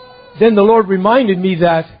 then the Lord reminded me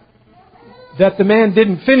that the man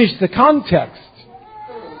didn't finish the context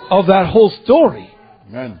of that whole story.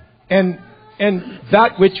 Amen. And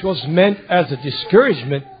that which was meant as a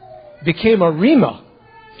discouragement became a rhema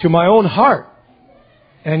to my own heart.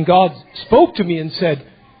 And God spoke to me and said,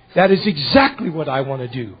 that is exactly what I want to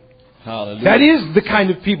do. Hallelujah. That is the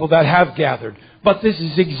kind of people that have gathered. But this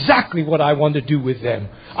is exactly what I want to do with them.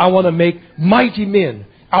 I want to make mighty men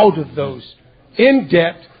out of those in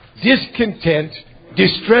debt, discontent,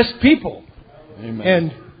 distressed people. Amen.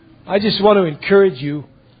 And I just want to encourage you,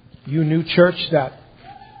 you new church, that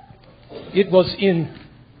it was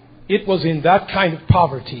in that kind of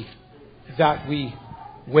poverty that we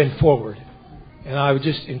went forward. And I would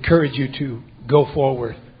just encourage you to go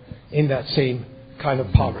forward in that same kind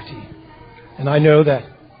of poverty. And I know that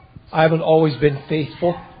I haven't always been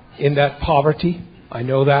faithful in that poverty. I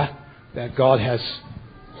know that God has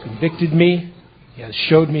convicted me. He has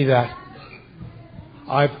showed me that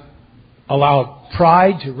I've allowed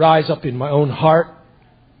pride to rise up in my own heart.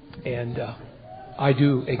 And I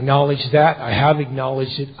do acknowledge that. I have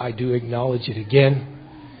acknowledged it. I do acknowledge it again.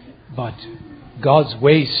 But God's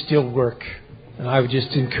ways still work. And I would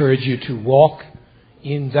just encourage you to walk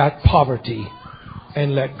in that poverty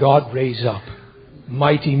and let God raise up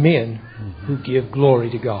mighty men who give glory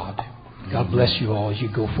to God. God bless you all as you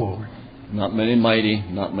go forward. Not many mighty,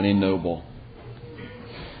 not many noble.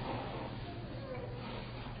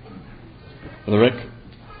 Brother Rick?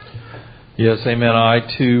 Yes, amen. I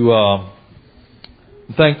too am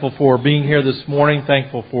thankful for being here this morning.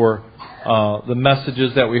 Thankful for the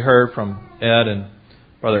messages that we heard from Ed and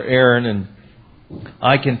Brother Aaron. And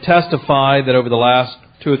I can testify that over the last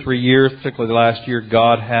 2 or 3 years, particularly the last year,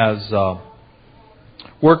 God has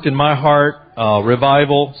worked in my heart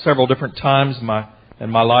revival several different times in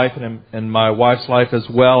my life and in my wife's life as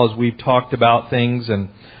well, as we've talked about things. And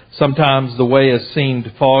sometimes the way has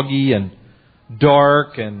seemed foggy and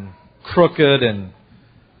dark and crooked and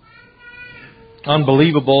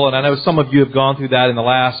unbelievable. And I know some of you have gone through that in the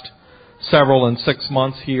last several and 6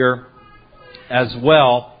 months here as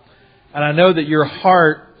well. And I know that your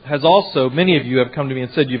heart has also, many of you have come to me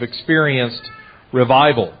and said you've experienced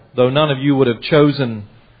revival, though none of you would have chosen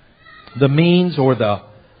the means or the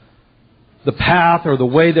path or the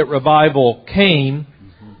way that revival came.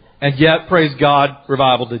 And yet, praise God,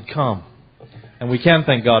 revival did come. And we can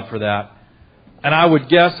thank God for that. And I would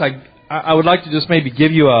guess, I would like to just maybe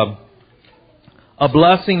give you a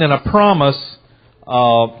blessing and a promise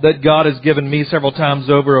that God has given me several times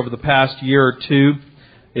over the past year or two.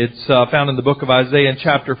 It's found in the book of Isaiah in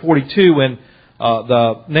chapter 42 when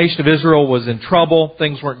the nation of Israel was in trouble.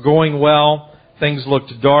 Things weren't going well. Things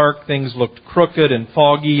looked dark. Things looked crooked and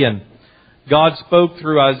foggy. And God spoke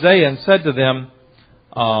through Isaiah and said to them,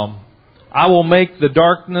 I will make the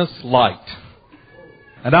darkness light,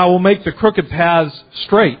 and I will make the crooked paths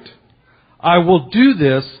straight. I will do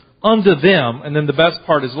this unto them. And then the best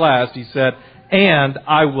part is last. He said, and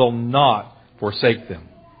I will not forsake them.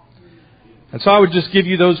 And so I would just give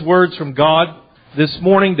you those words from God this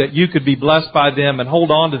morning that you could be blessed by them and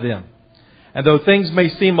hold on to them. And though things may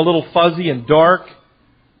seem a little fuzzy and dark,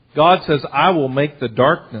 God says, I will make the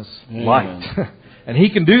darkness light. And He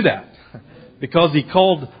can do that because He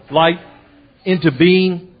called light into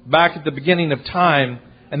being back at the beginning of time,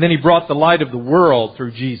 and then He brought the light of the world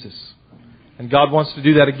through Jesus. And God wants to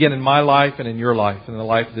do that again in my life and in your life and in the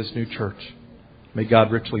life of this new church. May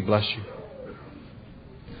God richly bless you.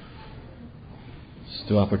 Just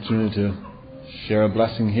the opportunity to share a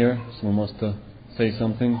blessing here. Someone wants to say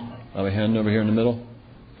something. I have a hand over here in the middle.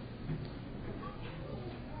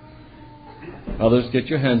 Others, get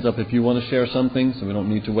your hands up if you want to share something, so we don't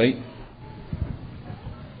need to wait.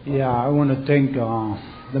 Yeah, I want to thank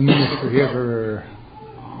the minister here for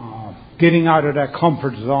getting out of that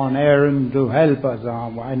comfort zone, Aaron, to help us.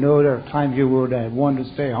 I know there are times you would want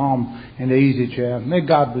to stay home in the easy chair. May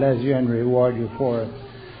God bless you and reward you for it.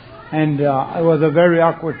 And it was a very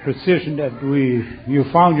awkward position that you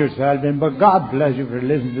found yourself in, but God bless you for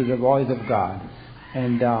listening to the voice of God.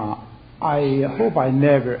 And I hope I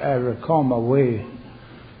never ever come away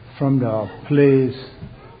from the place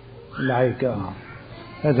like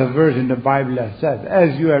there's a verse in the Bible that says,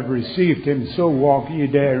 as you have received Him, so walk ye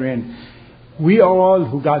therein. We all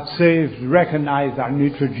who got saved recognize our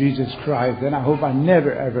need for Jesus Christ, and I hope I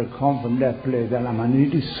never ever come from that place that I'm a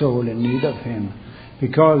needy soul in need of Him.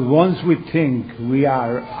 Because once we think we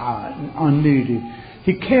are unneedy,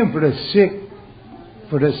 He came for the sick.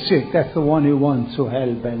 For the sick, that's the one He wants to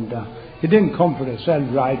help, and He didn't come for the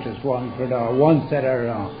self-righteous one, for the ones that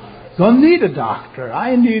don't need a doctor.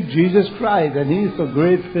 I need Jesus Christ, and He's the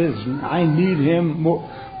great physician. I need Him more,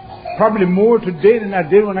 probably more today than I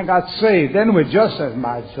did when I got saved. Anyway, just as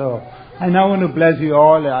much. So I now want to bless you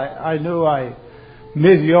all. I know I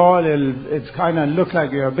miss you all. It's kind of look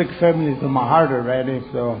like you're a big family to my heart already.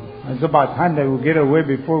 So it's about time that we get away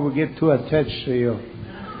before we get too attached to you.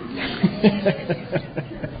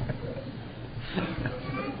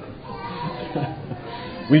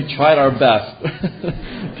 We tried our best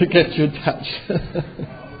to get you attached.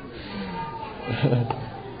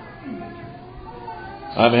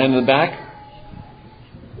 I have a hand in the back.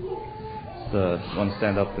 I want to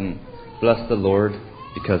stand up and bless the Lord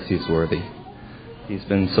because He's worthy. He's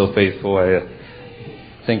been so faithful. I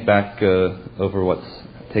think back over what's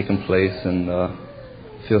taken place and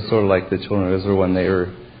feel sort of like the children of Israel when they were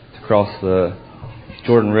to cross the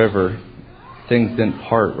Jordan River. Things didn't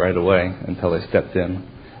part right away until they stepped in.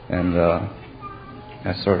 And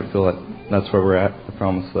I sort of feel that that's where we're at. The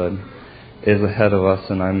promised land is ahead of us,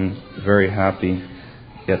 and I'm very happy.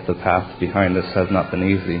 Yet the path behind us has not been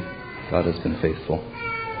easy. God has been faithful.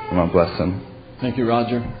 And I'll bless Him. Thank you,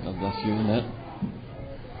 Roger. God bless you, Annette.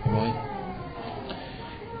 Roy.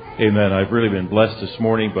 Amen. I've really been blessed this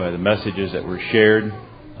morning by the messages that were shared.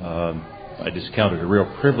 I just count it a real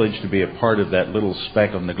privilege to be a part of that little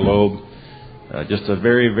speck on the globe. Just a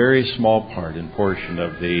very, very small part and portion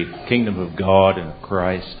of the kingdom of God and of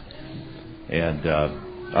Christ. And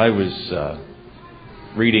I was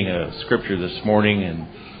reading a scripture this morning, and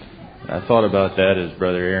I thought about that as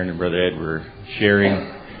Brother Aaron and Brother Ed were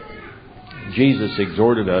sharing. Jesus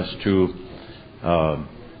exhorted us to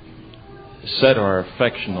set our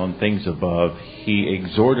affection on things above. He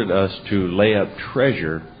exhorted us to lay up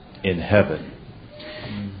treasure in heaven.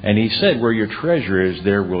 And he said, where your treasure is,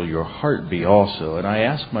 there will your heart be also. And I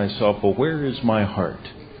asked myself, well, where is my heart?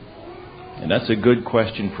 And that's a good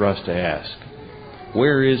question for us to ask.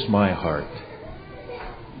 Where is my heart?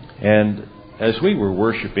 And as we were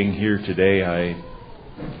worshiping here today,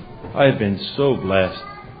 I've been so blessed.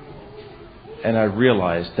 And I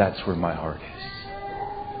realized that's where my heart is.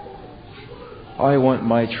 I want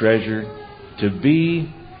my treasure to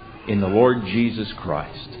be in the Lord Jesus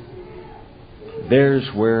Christ. There's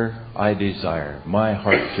where I desire my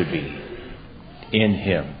heart to be, in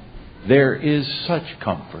Him. There is such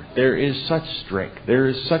comfort, there is such strength, there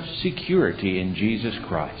is such security in Jesus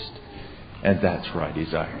Christ. And that's where I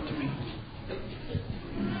desire to be.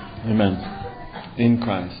 Amen. In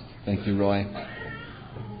Christ. Thank you, Roy.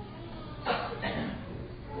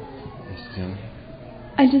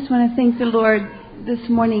 I just want to thank the Lord this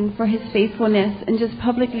morning for His faithfulness and just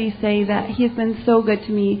publicly say that He has been so good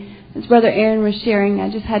to me. As Brother Aaron was sharing,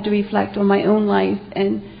 I just had to reflect on my own life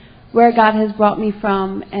and where God has brought me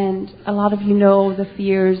from. And a lot of you know the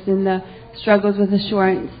fears and the struggles with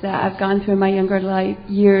assurance that I've gone through in my younger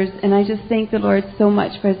years. And I just thank the Lord so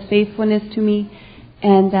much for His faithfulness to me,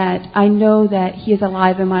 and that I know that He is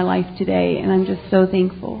alive in my life today. And I'm just so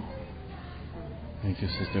thankful. Thank you,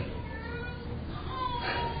 sister.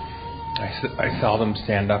 I seldom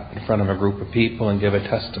stand up in front of a group of people and give a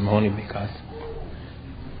testimony because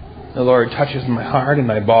the Lord touches my heart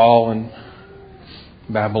and I bawl and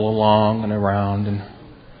babble along and around and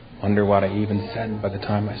wonder what I even said by the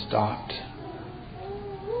time I stopped.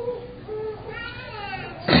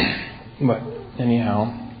 But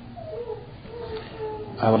anyhow,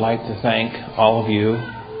 I would like to thank all of you,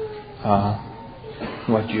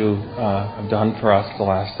 what you have done for us the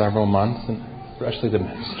last several months, and especially the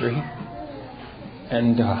ministry.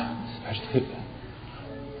 And especially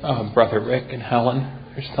Brother Rick and Helen,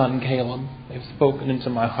 her son Caleb. They've spoken into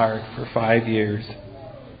my heart for 5 years.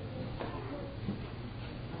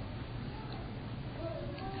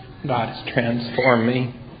 God has transformed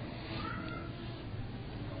me.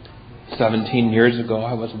 17 years ago,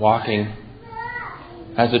 I was walking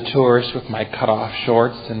as a tourist with my cut-off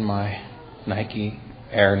shorts and my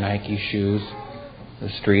Air Nike shoes, the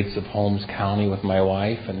streets of Holmes County with my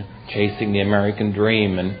wife and chasing the American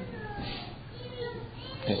dream. And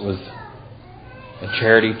it was a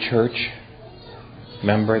charity church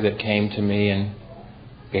member that came to me and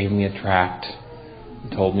gave me a tract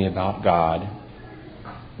and told me about God.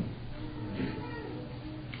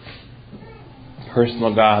 A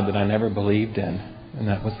personal God that I never believed in. And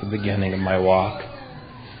that was the beginning of my walk.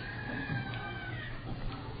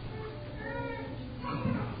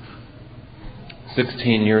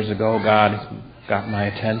 "16 years ago, God got my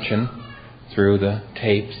attention through the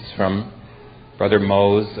tapes from Brother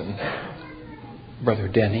Mose and Brother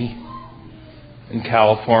Denny in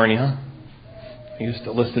California. I used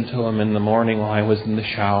to listen to them in the morning while I was in the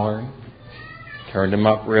shower. Turned them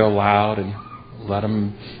up real loud and let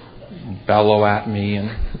them bellow at me,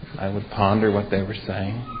 and I would ponder what they were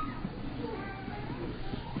saying.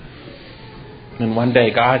 And one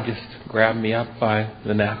day God just grabbed me up by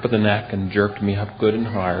the nape of the neck and jerked me up good and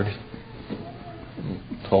hard.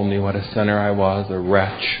 Told me what a sinner I was, a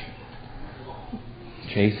wretch,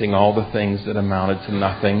 chasing all the things that amounted to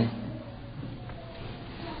nothing.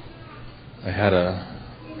 I had a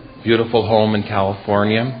beautiful home in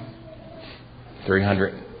California,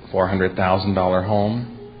 $400,000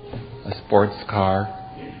 home, a sports car,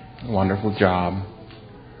 a wonderful job,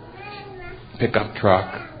 pickup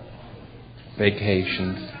truck,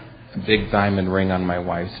 vacations, a big diamond ring on my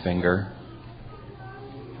wife's finger.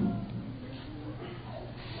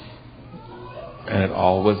 And it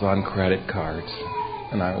all was on credit cards.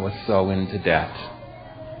 And I was so into debt.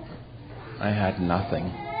 I had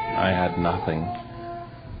nothing.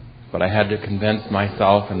 But I had to convince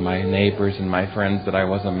myself and my neighbors and my friends that I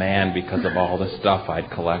was a man because of all the stuff I'd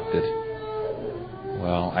collected.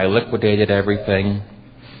 Well, I liquidated everything.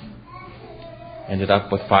 Ended up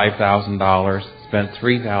with $5,000. Spent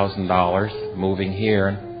 $3,000 moving here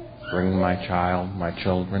and bringing my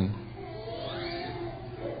children.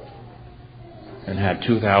 and had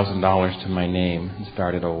 $2,000 to my name and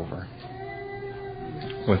started over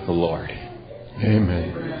with the Lord.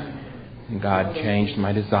 Amen. And God changed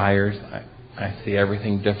my desires. I see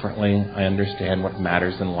everything differently. I understand what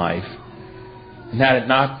matters in life. And had it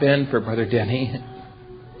not been for Brother Denny,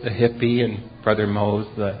 the hippie, and Brother Mose,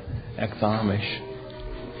 the ex-Amish,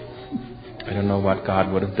 I don't know what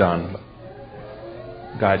God would have done.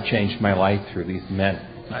 But God changed my life through these men.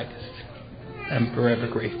 I'm forever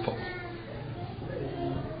grateful.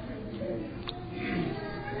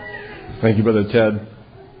 Thank you, Brother Ted.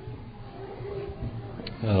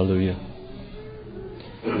 Hallelujah.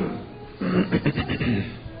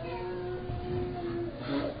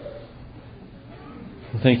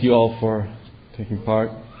 Thank you all for taking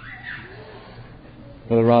part.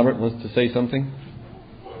 Brother Robert wants to say something.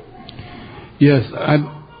 Yes, I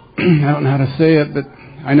don't know how to say it, but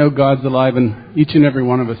I know God's alive in each and every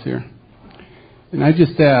one of us here. And I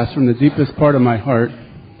just ask from the deepest part of my heart,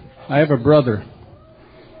 I have a brother.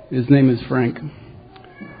 His name is Frank.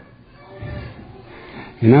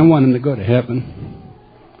 And I want him to go to heaven.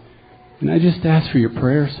 And I just ask for your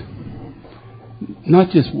prayers.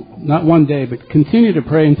 Not one day, but continue to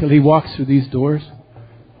pray until he walks through these doors.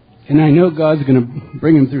 And I know God's going to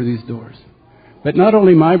bring him through these doors. But not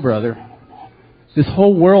only my brother, this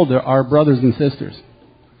whole world are our brothers and sisters.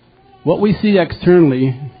 What we see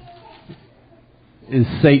externally is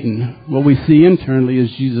Satan. What we see internally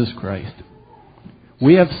is Jesus Christ.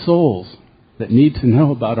 We have souls that need to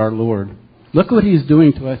know about our Lord. Look what He's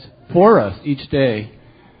doing to us, for us each day.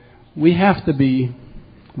 We have to be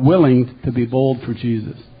willing to be bold for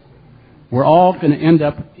Jesus. We're all going to end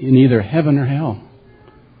up in either heaven or hell.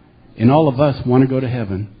 And all of us want to go to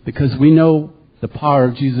heaven because we know the power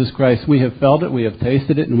of Jesus Christ. We have felt it, we have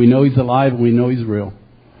tasted it, and we know He's alive and we know He's real.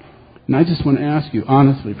 And I just want to ask you,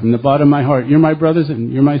 honestly, from the bottom of my heart, you're my brothers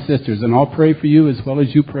and you're my sisters, and I'll pray for you as well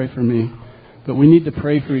as you pray for me. But we need to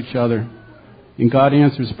pray for each other. And God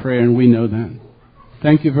answers prayer, and we know that.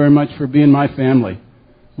 Thank you very much for being my family.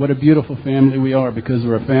 What a beautiful family we are because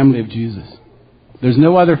we're a family of Jesus. There's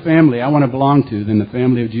no other family I want to belong to than the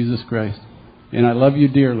family of Jesus Christ. And I love you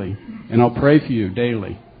dearly, and I'll pray for you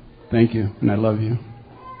daily. Thank you, and I love you.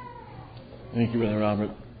 Thank you, Brother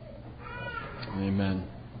Robert. Amen.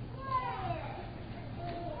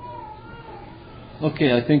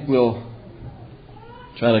 Okay, I think we'll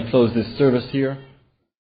try to close this service here.